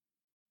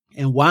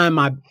 And why am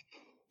I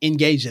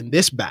engaged in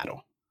this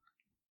battle?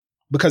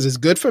 Because it's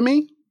good for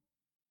me?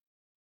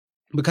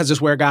 Because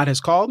it's where God has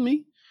called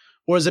me?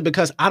 Or is it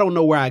because I don't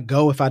know where I'd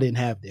go if I didn't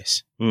have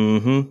this?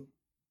 Mm-hmm.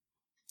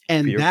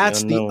 And Fear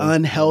that's the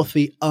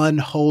unhealthy,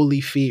 unholy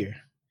fear,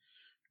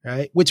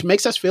 right? Which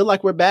makes us feel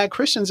like we're bad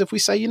Christians if we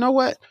say, you know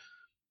what?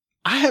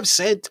 I have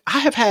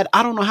had,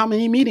 I don't know how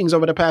many meetings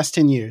over the past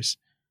 10 years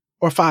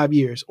or 5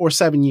 years or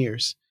 7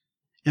 years.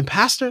 And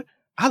Pastor,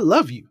 I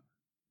love you.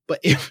 But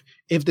if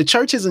the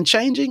church isn't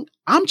changing,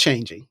 I'm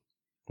changing.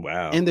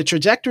 Wow. And the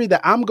trajectory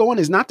that I'm going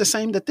is not the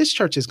same that this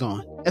church is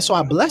going. And so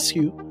I bless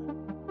you.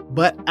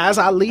 But as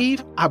I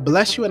leave, I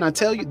bless you and I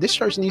tell you, this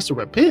church needs to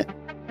repent.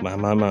 My.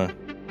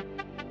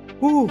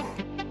 Whew.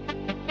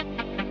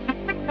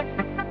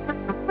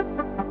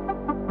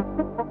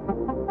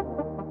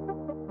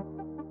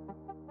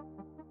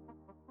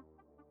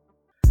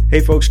 Hey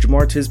folks,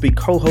 Jemar Tisby,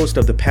 co-host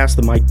of the Pass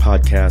the Mic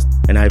podcast,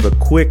 and I have a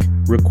quick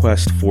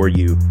request for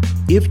you.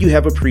 If you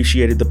have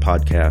appreciated the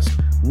podcast,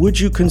 would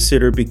you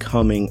consider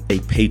becoming a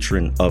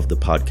patron of the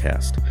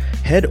podcast?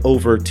 Head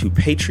over to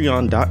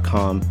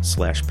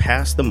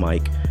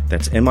patreon.com/passthemic,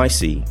 that's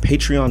MIC,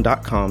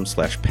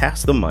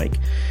 patreon.com/passthemic,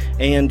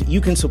 and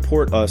you can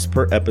support us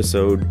per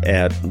episode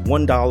at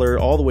 $1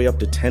 all the way up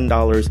to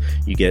 $10.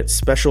 You get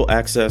special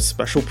access,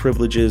 special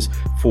privileges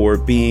for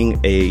being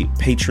a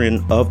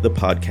patron of the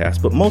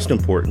podcast, but most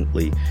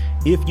importantly,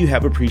 if you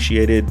have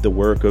appreciated the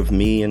work of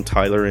me and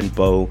Tyler and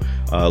Bo,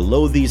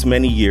 these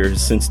many years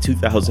since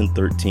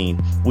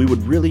 2013, we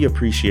would really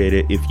appreciate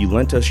it if you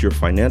lent us your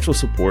financial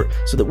support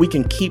so that we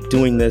can keep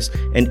doing this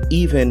and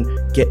even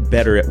get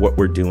better at what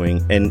we're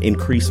doing and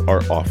increase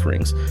our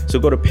offerings. So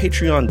go to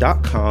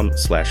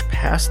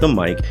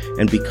patreon.com/passthemic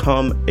and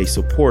become a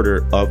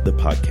supporter of the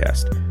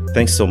podcast.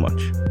 Thanks so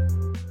much.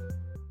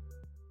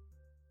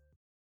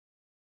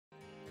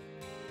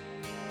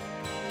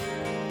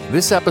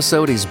 This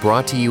episode is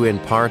brought to you in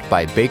part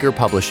by Baker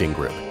Publishing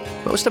Group.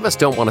 Most of us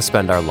don't want to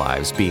spend our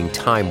lives being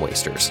time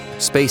wasters,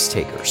 space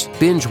takers,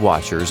 binge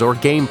watchers, or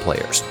game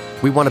players.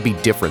 We want to be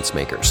difference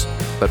makers.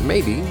 But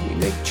maybe we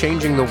make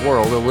changing the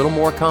world a little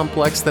more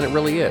complex than it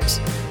really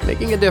is.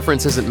 Making a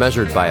difference isn't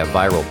measured by a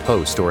viral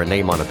post or a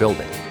name on a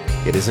building.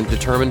 It isn't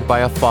determined by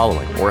a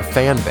following or a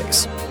fan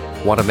base.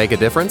 Want to make a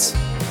difference?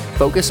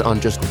 Focus on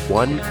just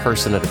one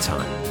person at a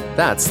time.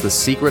 That's the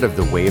secret of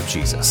the way of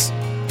Jesus.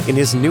 In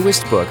his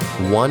newest book,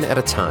 One at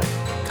a Time,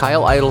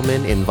 Kyle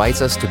Idleman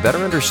invites us to better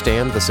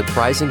understand the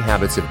surprising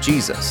habits of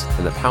Jesus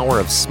and the power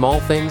of small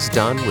things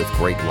done with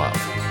great love.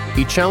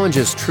 He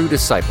challenges true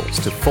disciples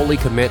to fully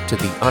commit to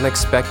the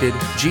unexpected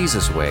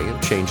Jesus way of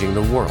changing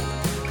the world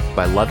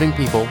by loving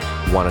people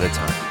one at a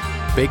time.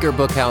 Baker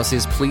Bookhouse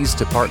is pleased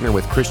to partner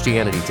with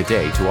Christianity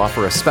Today to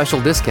offer a special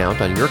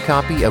discount on your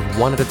copy of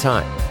One at a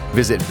Time.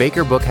 Visit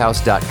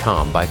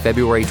bakerbookhouse.com by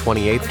February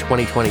 28,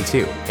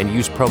 2022 and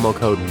use promo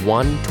code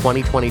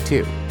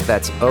ONE2022.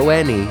 That's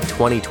ONE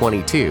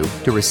 2022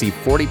 to receive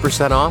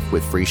 40% off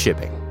with free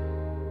shipping.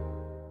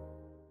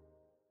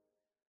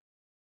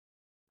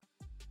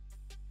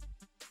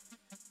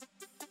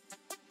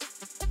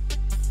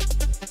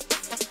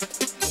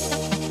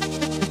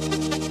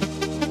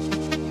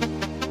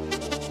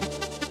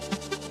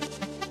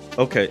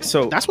 Okay,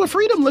 so that's what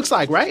freedom looks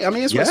like, right? I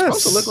mean, it's what it's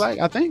supposed to look like,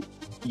 I think.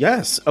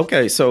 Yes.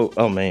 Okay. So,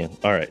 oh man.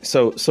 All right.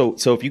 So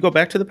if you go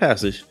back to the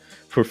passage,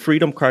 for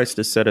freedom Christ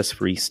has set us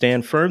free.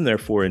 Stand firm,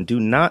 therefore, and do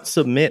not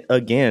submit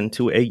again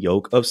to a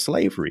yoke of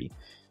slavery.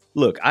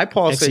 Look,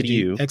 Paul, say to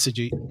you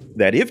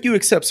that if you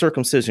accept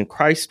circumcision,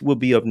 Christ will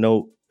be of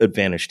no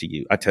advantage to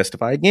you. I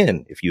testify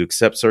again. If you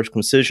accept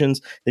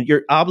circumcisions, then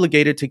you're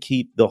obligated to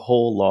keep the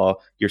whole law.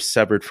 You're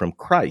severed from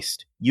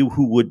Christ. You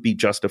who would be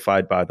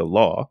justified by the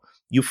law,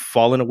 you've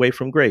fallen away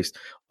from grace.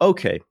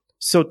 Okay.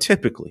 So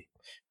typically,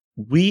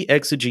 we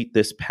exegete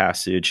this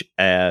passage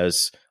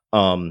as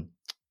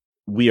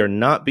we are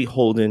not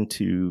beholden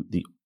to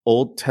the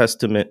Old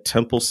Testament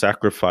temple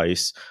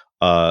sacrifice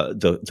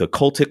the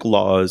cultic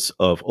laws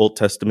of Old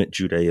Testament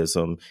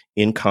Judaism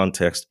in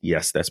context.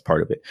 Yes, that's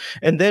part of it.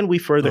 And then we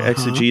further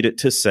exegete it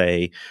to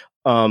say,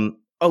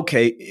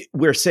 okay,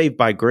 we're saved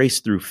by grace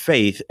through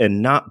faith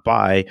and not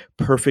by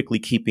perfectly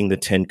keeping the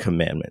 10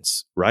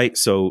 commandments, right?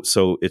 So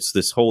it's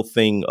this whole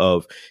thing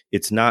of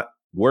it's not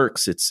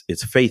works,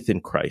 it's faith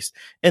in Christ.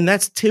 And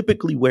that's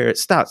typically where it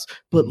stops.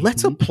 But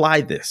let's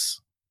apply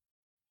this.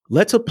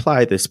 Let's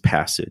apply this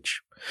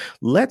passage.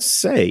 Let's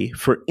say,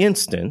 for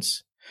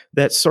instance,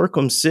 that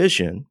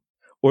circumcision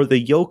or the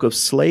yoke of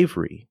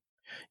slavery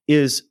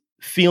is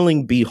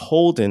feeling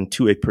beholden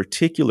to a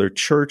particular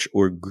church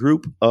or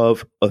group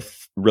of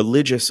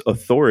religious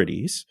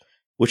authorities,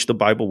 which the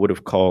Bible would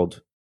have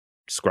called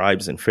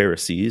scribes and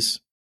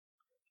Pharisees,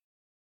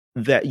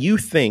 that you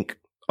think,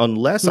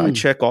 unless I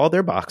check all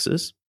their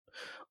boxes,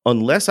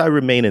 unless I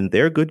remain in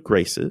their good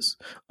graces,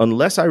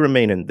 unless I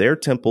remain in their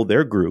temple,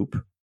 their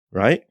group,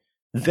 right,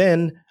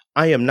 then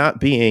I am not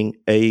being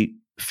a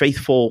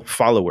faithful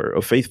follower,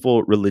 a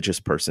faithful religious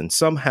person.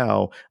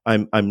 Somehow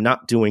I'm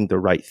not doing the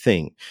right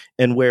thing.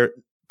 And where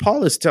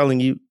Paul is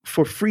telling you,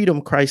 for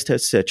freedom Christ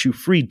has set you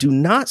free. Do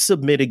not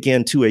submit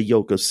again to a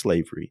yoke of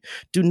slavery.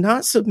 Do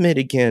not submit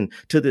again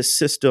to this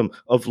system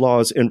of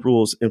laws and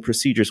rules and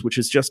procedures, which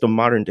is just a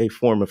modern day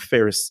form of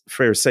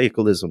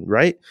Pharisaicalism,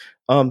 right?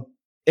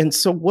 And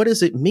so what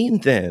does it mean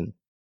then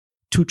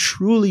to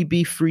truly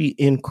be free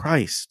in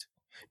Christ?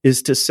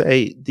 Is to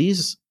say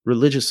these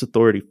religious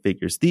authority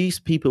figures, these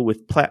people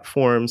with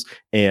platforms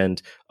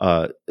and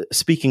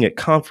speaking at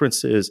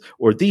conferences,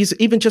 or these,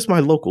 even just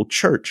my local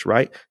church,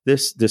 right?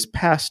 This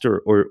pastor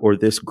or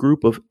this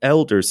group of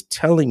elders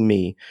telling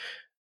me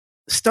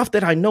stuff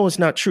that I know is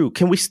not true.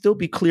 Can we still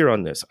be clear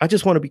on this? I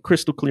just want to be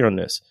crystal clear on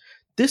this.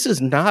 This is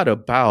not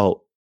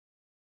about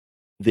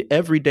the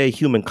everyday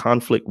human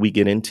conflict we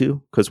get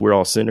into because we're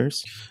all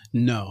sinners.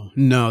 No,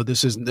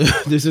 this is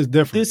different.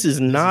 This is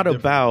not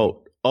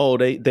about, oh,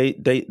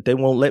 they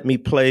won't let me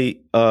play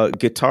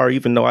guitar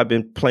even though I've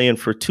been playing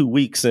for 2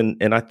 weeks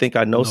and I think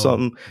I know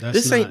something.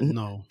 This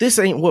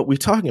ain't what we're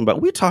talking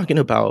about. We're talking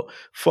about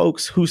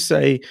folks who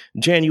say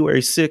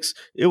January 6th,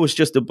 it was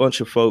just a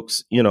bunch of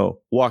folks,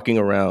 walking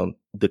around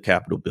the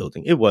Capitol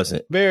building. It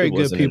wasn't. Very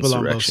good people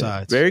on both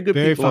sides. Very good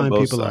people on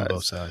both sides. On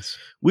both sides.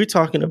 We're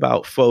talking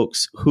about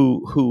folks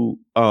who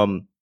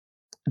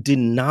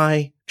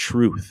deny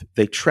truth.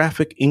 They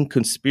traffic in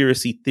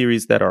conspiracy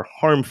theories that are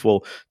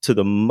harmful to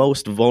the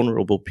most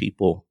vulnerable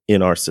people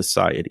in our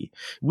society.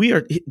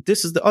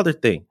 This is the other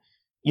thing.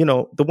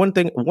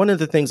 One of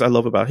the things I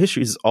love about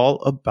history is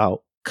all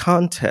about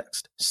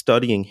context.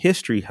 Studying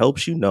history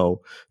helps you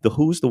know the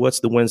who's, the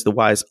what's, the when's, the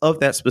why's of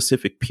that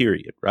specific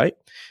period, right?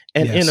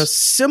 And in a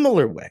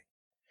similar way,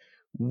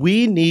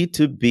 we need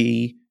to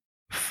be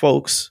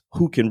folks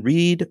who can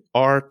read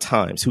our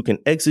times, who can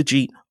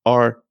exegete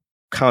our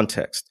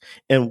context.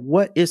 And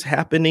what is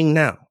happening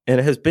now, and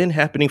it has been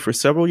happening for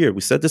several years,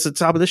 we said this at the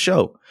top of the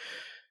show,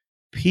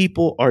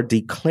 people are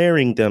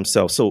declaring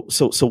themselves.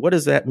 So what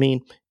does that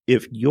mean?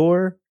 If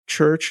your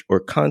church or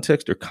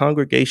context or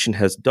congregation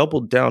has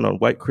doubled down on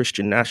white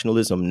Christian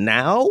nationalism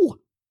now,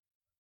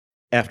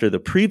 after the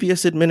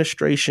previous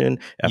administration,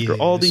 after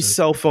all these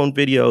cell phone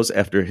videos,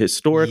 after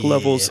historic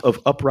levels of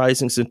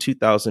uprisings in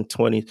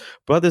 2020,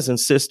 brothers and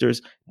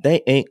sisters,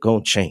 they ain't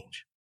gonna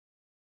change.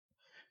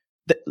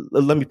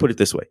 Let me put it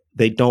this way.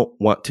 They don't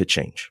want to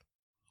change.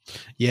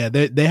 Yeah,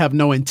 they have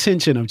no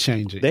intention of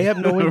changing. They have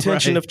no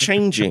intention of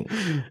changing.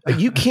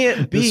 You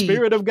can't be... The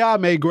Spirit of God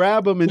may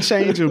grab them and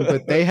change them,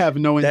 but they have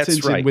no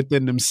intention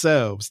within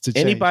themselves to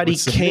change. Anybody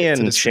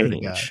can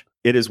change.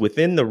 It is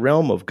within the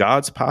realm of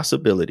God's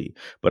possibility.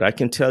 But I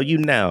can tell you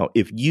now,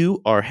 if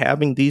you are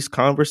having these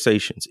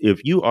conversations,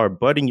 if you are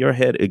butting your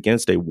head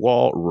against a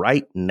wall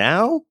right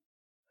now,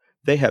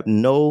 they have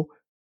no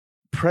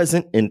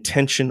present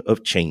intention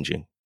of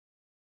changing.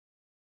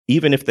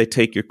 Even if they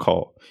take your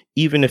call,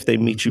 even if they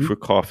meet you for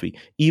coffee,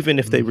 even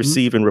if they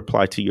receive and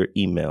reply to your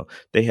email,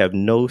 they have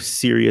no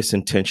serious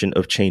intention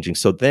of changing.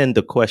 So then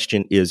the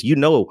question is, you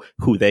know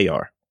who they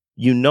are.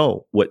 You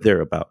know what they're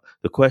about.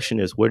 The question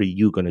is, what are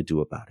you going to do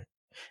about it?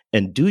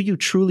 And do you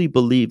truly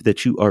believe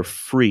that you are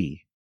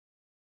free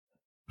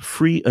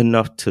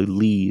enough to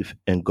leave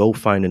and go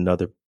find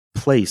another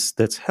place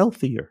that's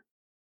healthier,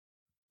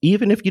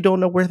 even if you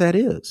don't know where that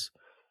is?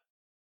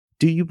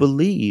 Do you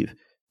believe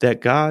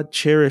that God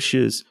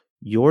cherishes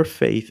your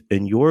faith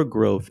and your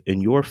growth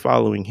and your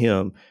following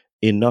him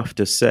enough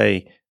to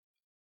say,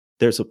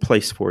 there's a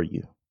place for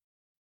you?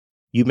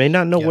 You may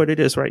not know what it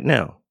is right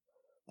now,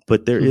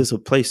 but there is a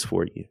place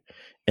for you.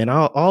 And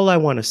all I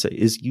want to say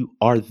is you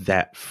are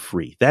that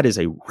free. That is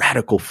a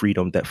radical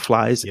freedom that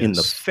flies in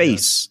the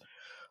face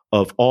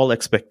of all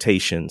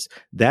expectations.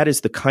 That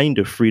is the kind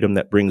of freedom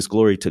that brings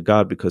glory to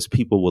God, because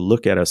people will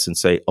look at us and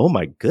say, oh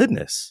my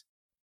goodness,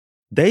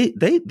 they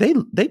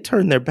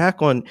turn their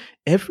back on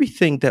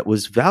everything that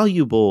was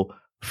valuable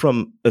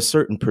from a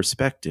certain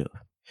perspective.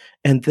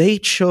 And they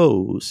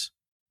chose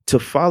to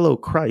follow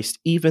Christ,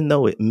 even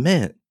though it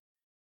meant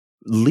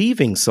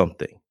leaving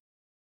something.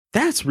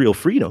 That's real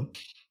freedom.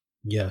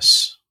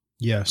 Yes.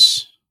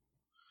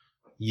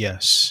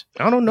 Yes.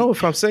 I don't know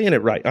if I'm saying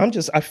it right.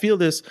 I feel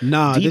this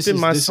deep in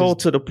my soul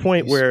to the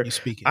point where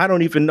I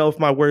don't even know if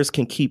my words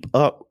can keep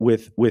up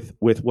with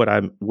what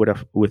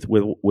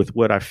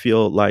I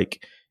feel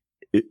like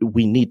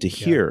we need to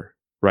hear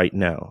right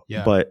now.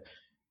 Yeah. But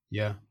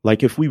yeah,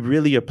 like if we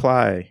really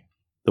apply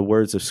the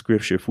words of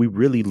Scripture, if we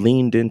really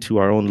leaned into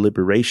our own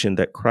liberation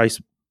that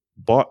Christ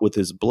bought with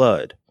his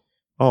blood,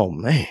 oh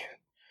man,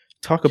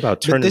 talk about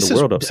turning the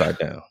world upside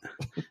down.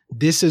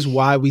 This is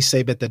why we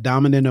say that the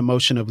dominant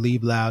emotion of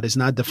leave loud is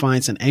not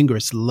defiance and anger,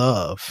 it's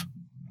love.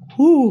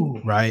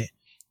 Ooh. Right?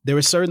 There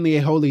is certainly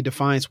a holy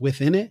defiance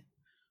within it,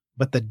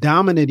 but the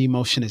dominant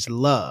emotion is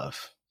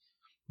love.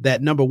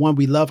 That number one,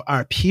 we love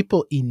our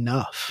people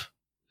enough.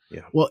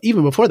 Yeah. Well,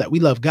 even before that, we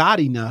love God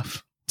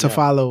enough to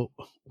follow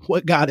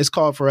what God has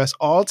called for us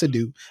all to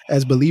do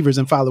as believers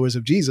and followers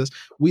of Jesus.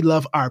 We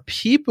love our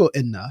people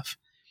enough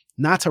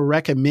not to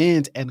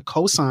recommend and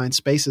co-sign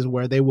spaces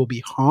where they will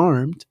be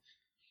harmed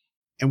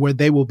and where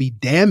they will be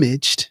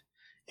damaged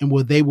and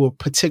where they will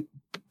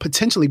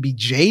potentially be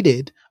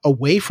jaded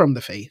away from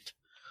the faith.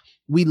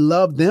 We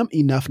love them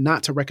enough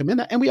not to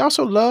recommend that. And we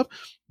also love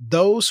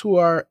those who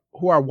are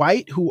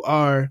white, who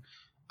are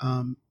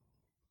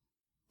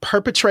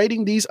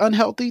perpetrating these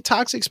unhealthy,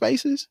 toxic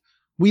spaces.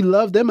 We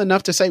love them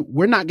enough to say,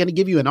 we're not going to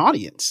give you an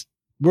audience.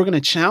 We're going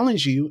to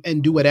challenge you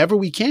and do whatever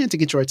we can to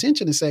get your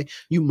attention and say,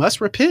 you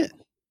must repent.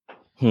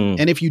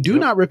 And if you do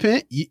not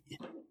repent,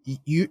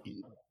 you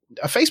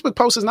a Facebook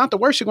post is not the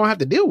worst you're going to have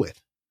to deal with.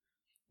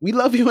 We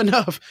love you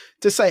enough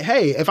to say,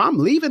 hey, if I'm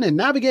leaving and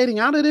navigating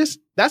out of this,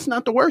 that's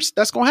not the worst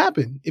that's going to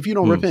happen if you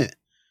don't repent.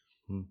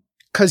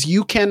 Because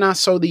you cannot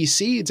sow these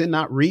seeds and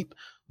not reap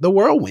the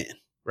whirlwind,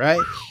 right?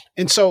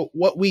 And so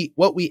what we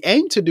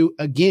aim to do,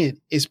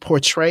 again, is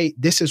portray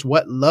this is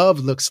what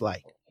love looks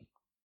like.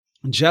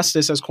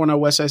 Justice, as Cornel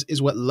West says,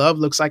 is what love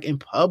looks like in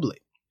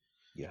public.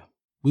 Yeah.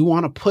 We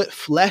want to put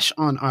flesh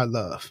on our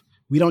love.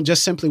 We don't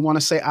just simply want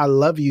to say, I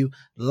love you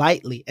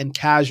lightly and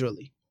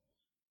casually,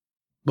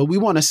 but we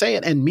want to say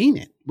it and mean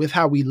it with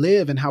how we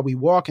live and how we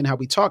walk and how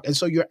we talk. And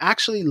so you're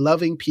actually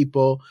loving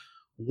people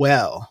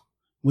well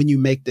when you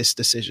make this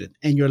decision,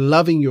 and you're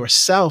loving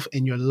yourself,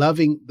 and you're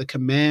loving the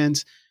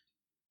commands,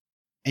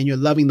 and you're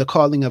loving the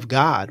calling of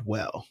God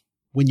well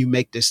when you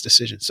make this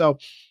decision. So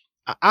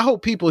I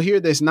hope people hear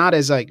this not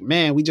as like,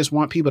 man, we just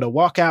want people to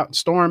walk out and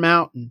storm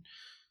out and,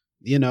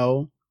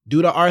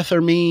 do the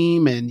Arthur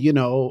meme and,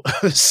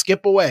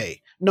 skip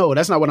away. No,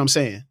 that's not what I'm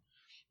saying.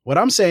 What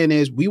I'm saying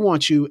is we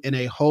want you in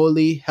a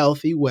holy,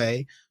 healthy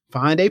way,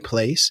 find a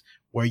place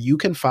where you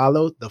can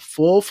follow the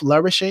full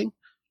flourishing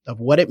of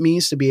what it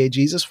means to be a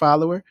Jesus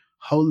follower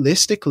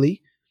holistically.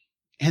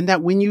 And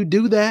that when you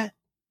do that,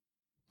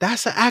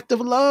 that's an act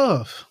of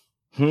love.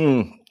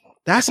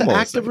 That's an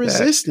act of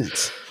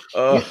resistance.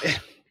 I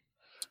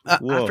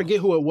forget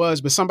who it was,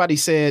 but somebody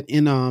said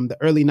in the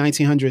early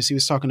 1900s, he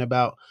was talking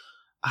about,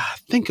 I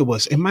think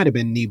it might have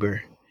been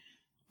Niebuhr.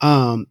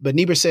 But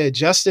Niebuhr said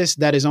justice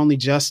that is only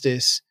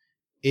justice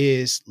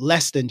is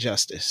less than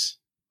justice.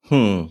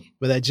 But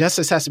that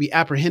justice has to be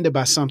apprehended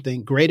by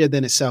something greater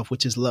than itself,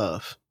 which is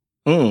love.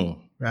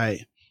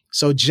 Right.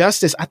 So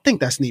justice, I think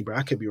that's Niebuhr.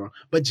 I could be wrong.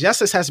 But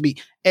justice has to be,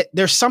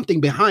 there's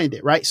something behind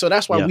it, right? So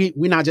that's why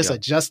we're not just a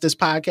justice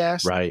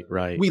podcast.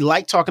 Right. We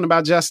like talking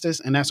about justice,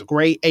 and that's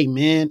great.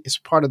 Amen. It's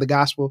part of the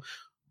gospel.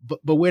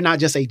 But we're not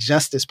just a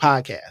justice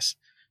podcast,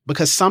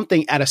 because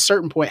something at a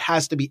certain point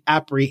has to be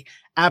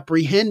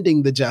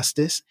apprehending the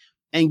justice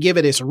and give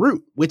it its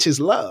root, which is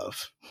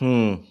love.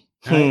 Right?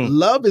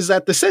 Love is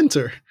at the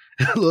center.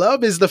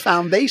 Love is the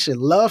foundation.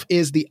 Love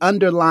is the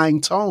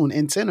underlying tone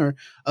and tenor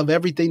of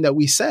everything that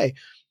we say.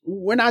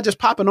 We're not just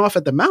popping off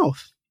at the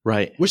mouth.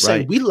 Right. We're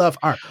saying we love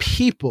our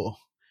people.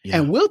 Yeah.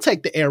 And we'll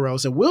take the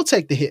arrows and we'll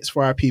take the hits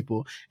for our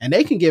people. And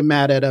they can get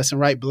mad at us and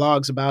write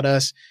blogs about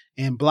us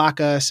and block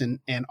us and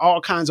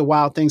all kinds of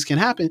wild things can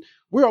happen.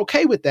 We're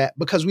okay with that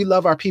because we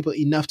love our people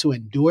enough to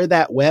endure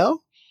that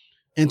well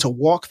and to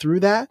walk through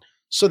that,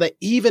 so that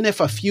even if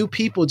a few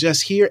people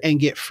just hear and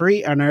get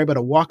free and are able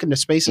to walk into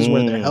spaces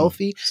where they're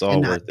healthy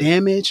and not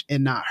damaged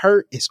and not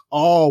hurt, it's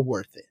all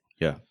worth it.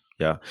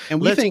 Yeah. And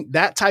we think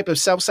that type of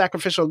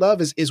self-sacrificial love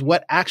is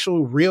what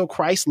actual real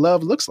Christ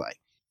love looks like.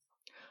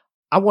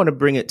 I want to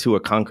bring it to a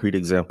concrete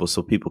example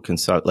so people can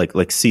start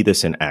like see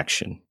this in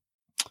action.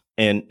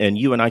 And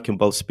you and I can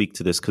both speak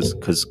to this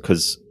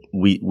because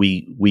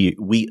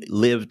we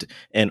lived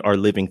and are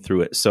living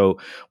through it. So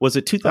was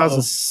it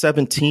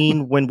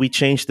 2017 when we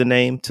changed the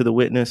name to The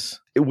Witness?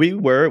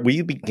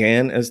 We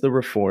began as the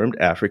Reformed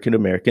African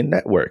American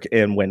Network.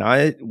 And when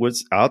I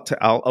was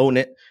I'll own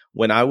it.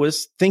 When I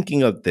was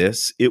thinking of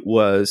this, it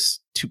was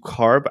to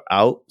carve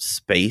out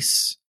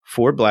space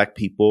for Black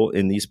people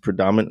in these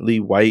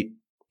predominantly white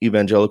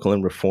evangelical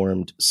and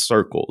Reformed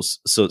circles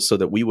so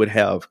that we would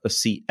have a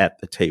seat at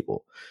the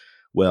table.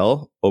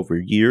 Well, over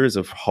years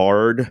of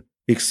hard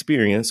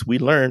experience, we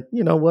learned,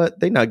 you know what,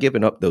 they're not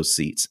giving up those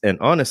seats. And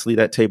honestly,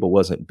 that table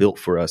wasn't built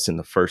for us in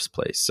the first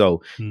place.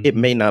 So it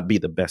may not be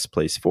the best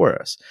place for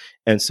us.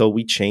 And so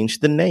we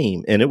changed the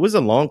name, and it was a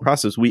long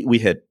process. We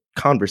had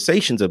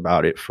conversations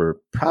about it for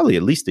probably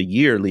at least a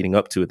year leading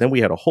up to it. Then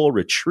we had a whole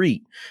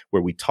retreat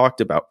where we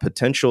talked about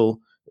potential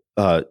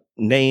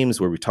names,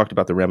 where we talked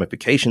about the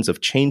ramifications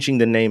of changing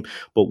the name.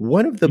 But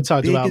one of the we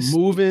talked about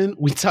moving.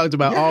 We talked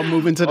about all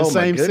moving to the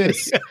same city.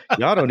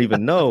 Y'all don't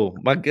even know.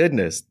 My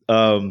goodness,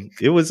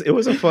 it was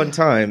a fun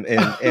time,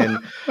 and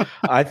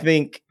I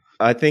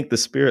think the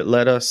Spirit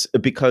led us,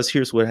 because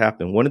here's what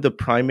happened. One of the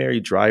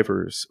primary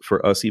drivers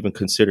for us even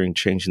considering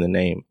changing the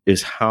name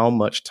is how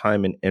much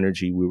time and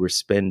energy we were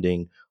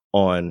spending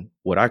on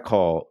what I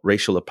call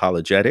racial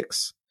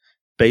apologetics,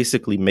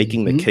 basically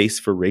making the case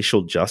for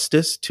racial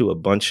justice to a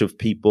bunch of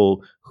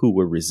people who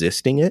were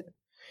resisting it.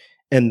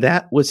 And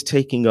that was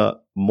taking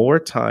up more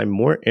time,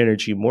 more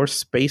energy, more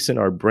space in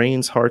our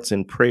brains, hearts,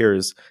 and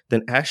prayers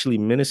than actually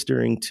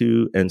ministering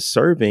to and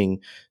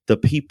serving the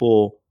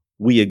people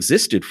we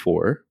existed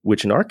for,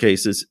 which in our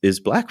case is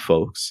Black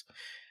folks.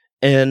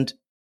 And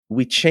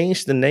we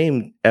changed the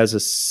name as a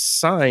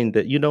sign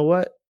that, you know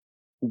what,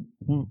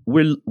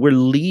 we're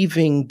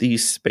leaving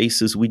these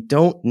spaces. We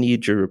don't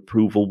need your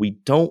approval. We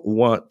don't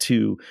want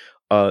to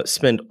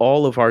spend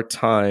all of our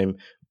time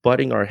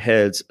butting our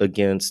heads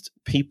against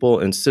people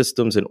and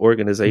systems and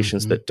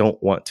organizations that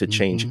don't want to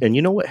change. And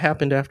you know what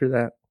happened after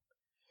that?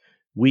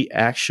 We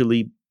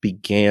actually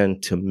began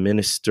to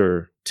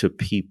minister to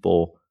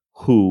people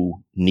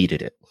who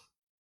needed it,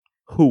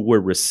 who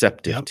were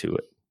receptive to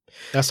it.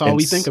 That's all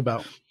we think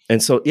about.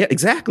 And so, yeah,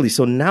 exactly.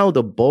 So now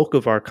the bulk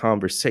of our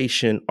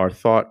conversation, our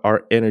thought,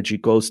 our energy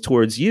goes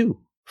towards you,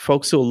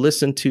 folks who'll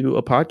listen to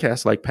a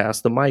podcast like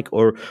Pass the Mic,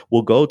 or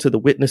will go to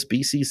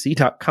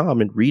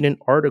thewitnessbcc.com and read an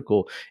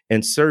article,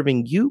 and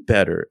serving you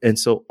better. And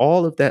so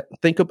all of that,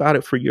 think about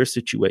it for your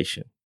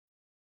situation.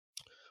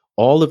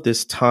 All of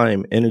this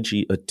time,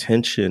 energy,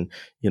 attention,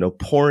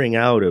 pouring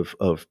out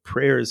of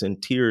prayers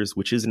and tears,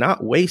 which is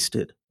not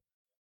wasted,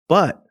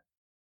 but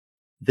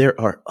there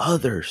are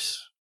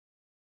others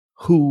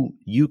who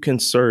you can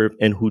serve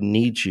and who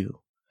need you.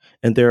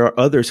 And there are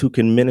others who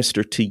can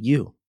minister to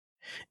you.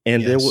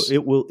 And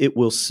it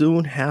will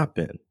soon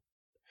happen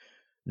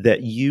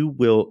that you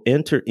will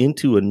enter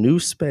into a new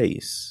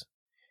space,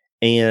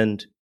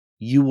 and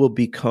you will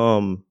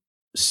become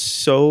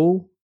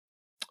so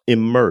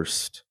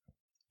immersed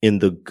in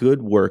the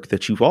good work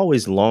that you've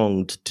always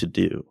longed to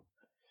do,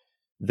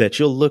 that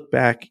you'll look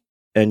back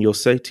and you'll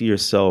say to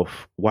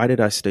yourself, why did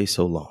I stay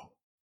so long?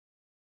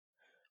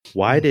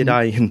 Why did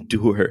I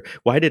endure?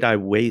 Why did I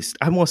waste?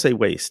 I won't say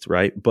waste,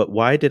 right? But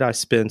why did I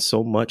spend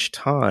so much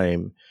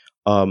time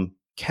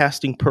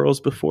casting pearls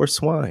before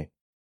swine?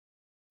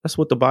 That's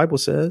what the Bible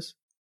says.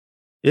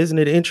 Isn't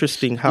it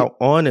interesting how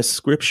honest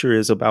Scripture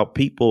is about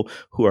people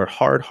who are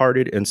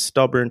hard-hearted and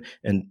stubborn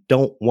and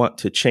don't want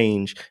to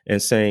change,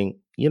 and saying,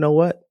 you know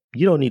what?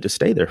 You don't need to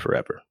stay there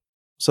forever.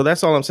 So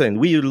that's all I'm saying.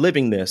 We are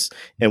living this,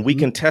 and we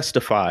can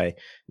testify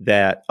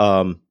that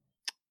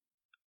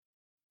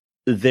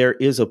there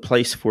is a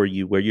place for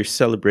you where you're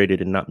celebrated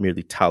and not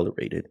merely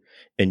tolerated,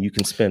 and you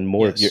can spend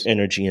more of your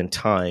energy and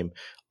time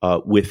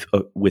with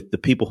the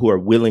people who are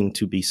willing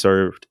to be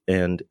served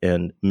and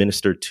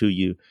ministered to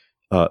you,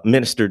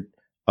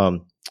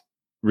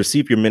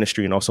 receive your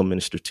ministry and also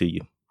minister to you.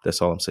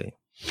 That's all I'm saying.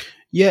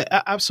 Yeah,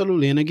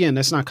 absolutely. And again,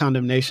 that's not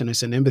condemnation.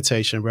 It's an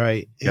invitation,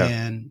 right? Yeah.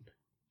 And,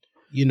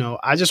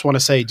 I just want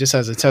to say, just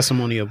as a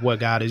testimony of what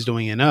God is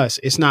doing in us,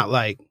 it's not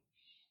like,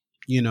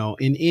 in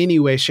any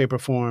way, shape, or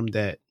form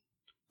that,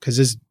 because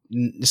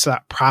it's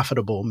not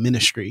profitable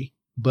ministry,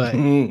 but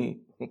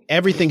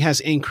everything has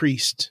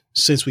increased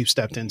since we've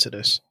stepped into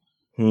this.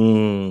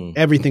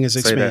 Everything has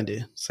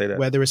expanded. Say that.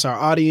 Whether it's our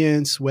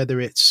audience,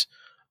 whether it's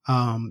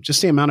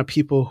just the amount of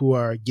people who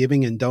are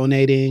giving and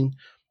donating,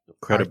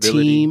 our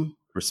team,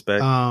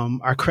 respect,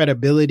 our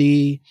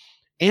credibility,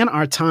 and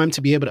our time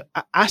to be able to.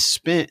 I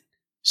spent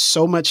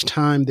so much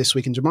time this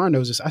week, and Jemar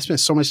knows this. I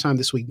spent so much time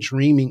this week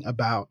dreaming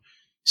about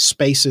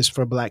spaces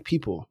for Black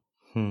people.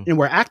 And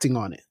we're acting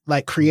on it,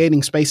 like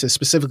creating spaces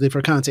specifically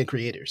for content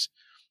creators.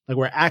 Like,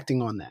 we're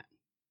acting on that.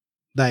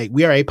 Like,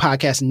 we are a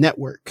podcast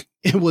network,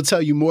 and we'll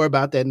tell you more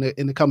about that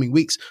in the coming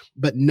weeks.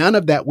 But none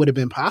of that would have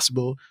been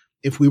possible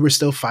if we were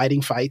still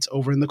fighting fights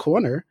over in the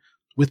corner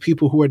with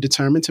people who are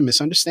determined to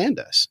misunderstand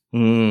us.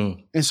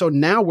 And so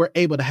now we're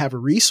able to have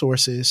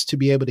resources to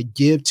be able to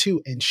give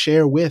to and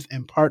share with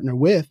and partner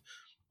with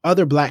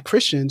other Black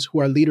Christians who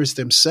are leaders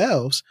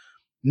themselves,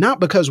 not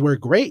because we're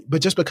great,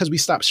 but just because we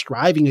stopped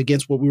striving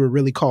against what we were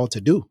really called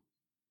to do.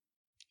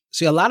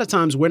 See, a lot of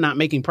times we're not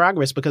making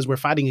progress because we're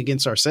fighting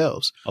against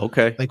ourselves.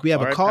 Okay. Like, we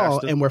have a call,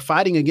 Pastor, and we're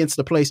fighting against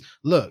the place.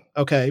 Look,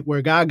 okay,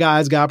 where God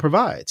guides, God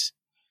provides.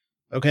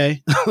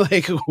 Okay.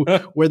 Like,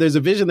 where there's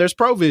a vision, there's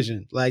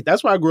provision. Like,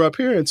 that's why I grew up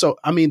here. And so,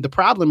 the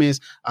problem is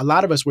a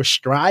lot of us were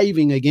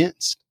striving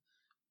against.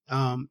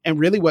 And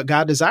really what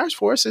God desires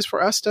for us is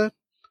for us to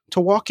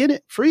walk in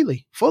it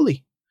freely,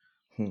 fully,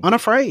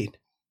 unafraid.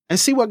 And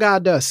see what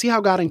God does. See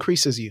how God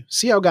increases you.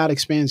 See how God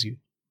expands you.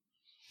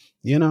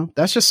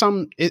 That's just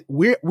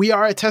we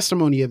are a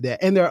testimony of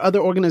that. And there are other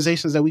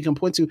organizations that we can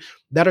point to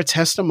that are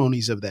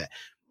testimonies of that.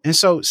 And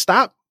so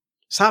stop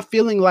Stop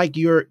feeling like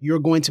you're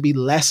going to be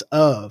less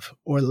of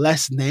or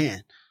less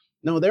than.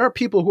 No, there are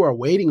people who are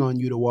waiting on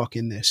you to walk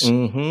in this,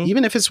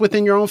 even if it's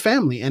within your own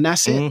family, and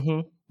that's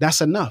it.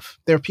 That's enough.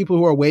 There are people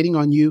who are waiting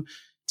on you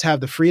to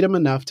have the freedom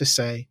enough to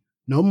say,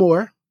 no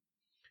more.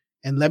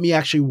 And let me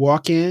actually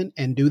walk in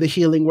and do the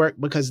healing work,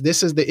 because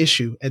this is the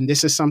issue. And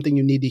this is something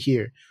you need to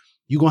hear.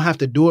 You're going to have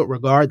to do it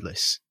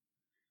regardless.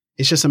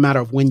 It's just a matter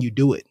of when you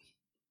do it.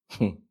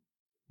 Do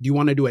you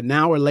want to do it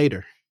now or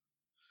later?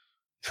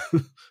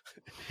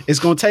 It's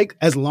going to take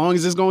as long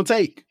as it's going to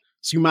take.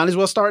 So you might as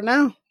well start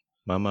now.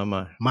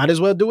 My. Might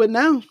as well do it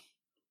now.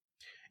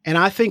 And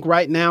I think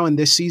right now in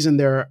this season,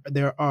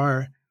 there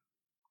are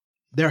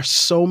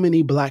so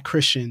many Black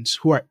Christians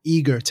who are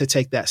eager to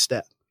take that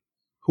step,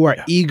 who are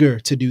eager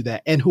to do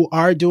that, and who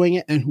are doing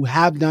it, and who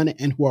have done it,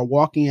 and who are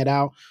walking it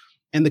out.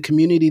 And the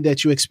community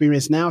that you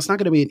experience now, it's not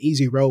going to be an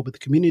easy road, but the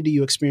community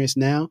you experience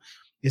now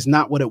is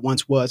not what it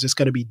once was. It's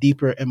going to be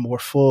deeper and more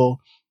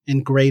full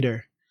and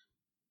greater.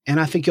 And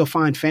I think you'll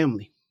find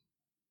family.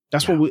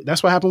 That's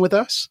what happened with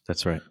us.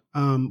 That's right.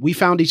 We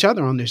found each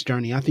other on this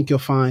journey. I think you'll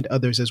find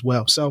others as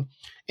well. So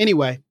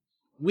anyway,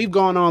 we've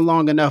gone on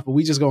long enough, but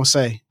we just going to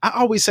say, I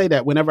always say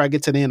that whenever I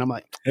get to the end, I'm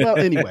like, well,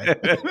 anyway.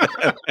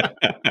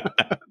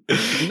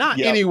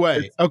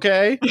 Anyway,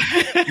 okay?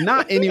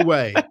 Not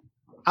anyway.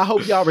 I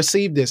hope y'all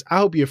receive this. I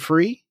hope you're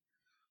free,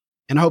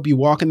 and I hope you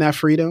walk in that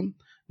freedom,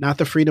 not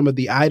the freedom of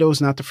the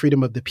idols, not the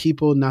freedom of the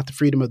people, not the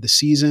freedom of the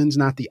seasons,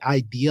 not the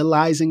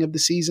idealizing of the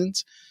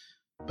seasons,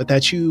 but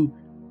that you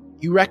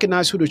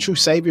recognize who the true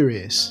Savior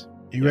is,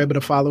 and you're able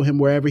to follow him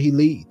wherever he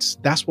leads.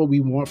 That's what we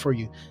want for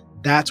you.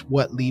 That's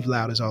what Leave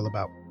Loud is all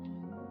about.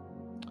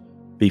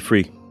 Be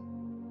free.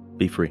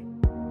 Be free.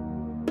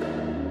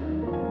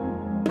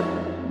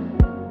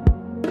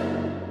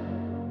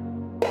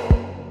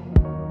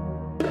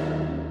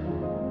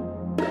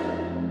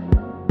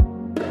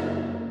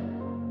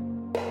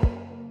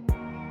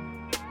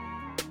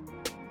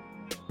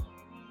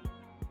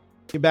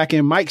 Get back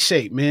in mic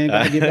shape, man.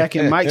 Gotta get back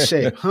in mic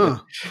shape.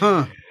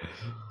 Huh.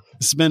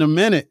 It's been a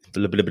minute.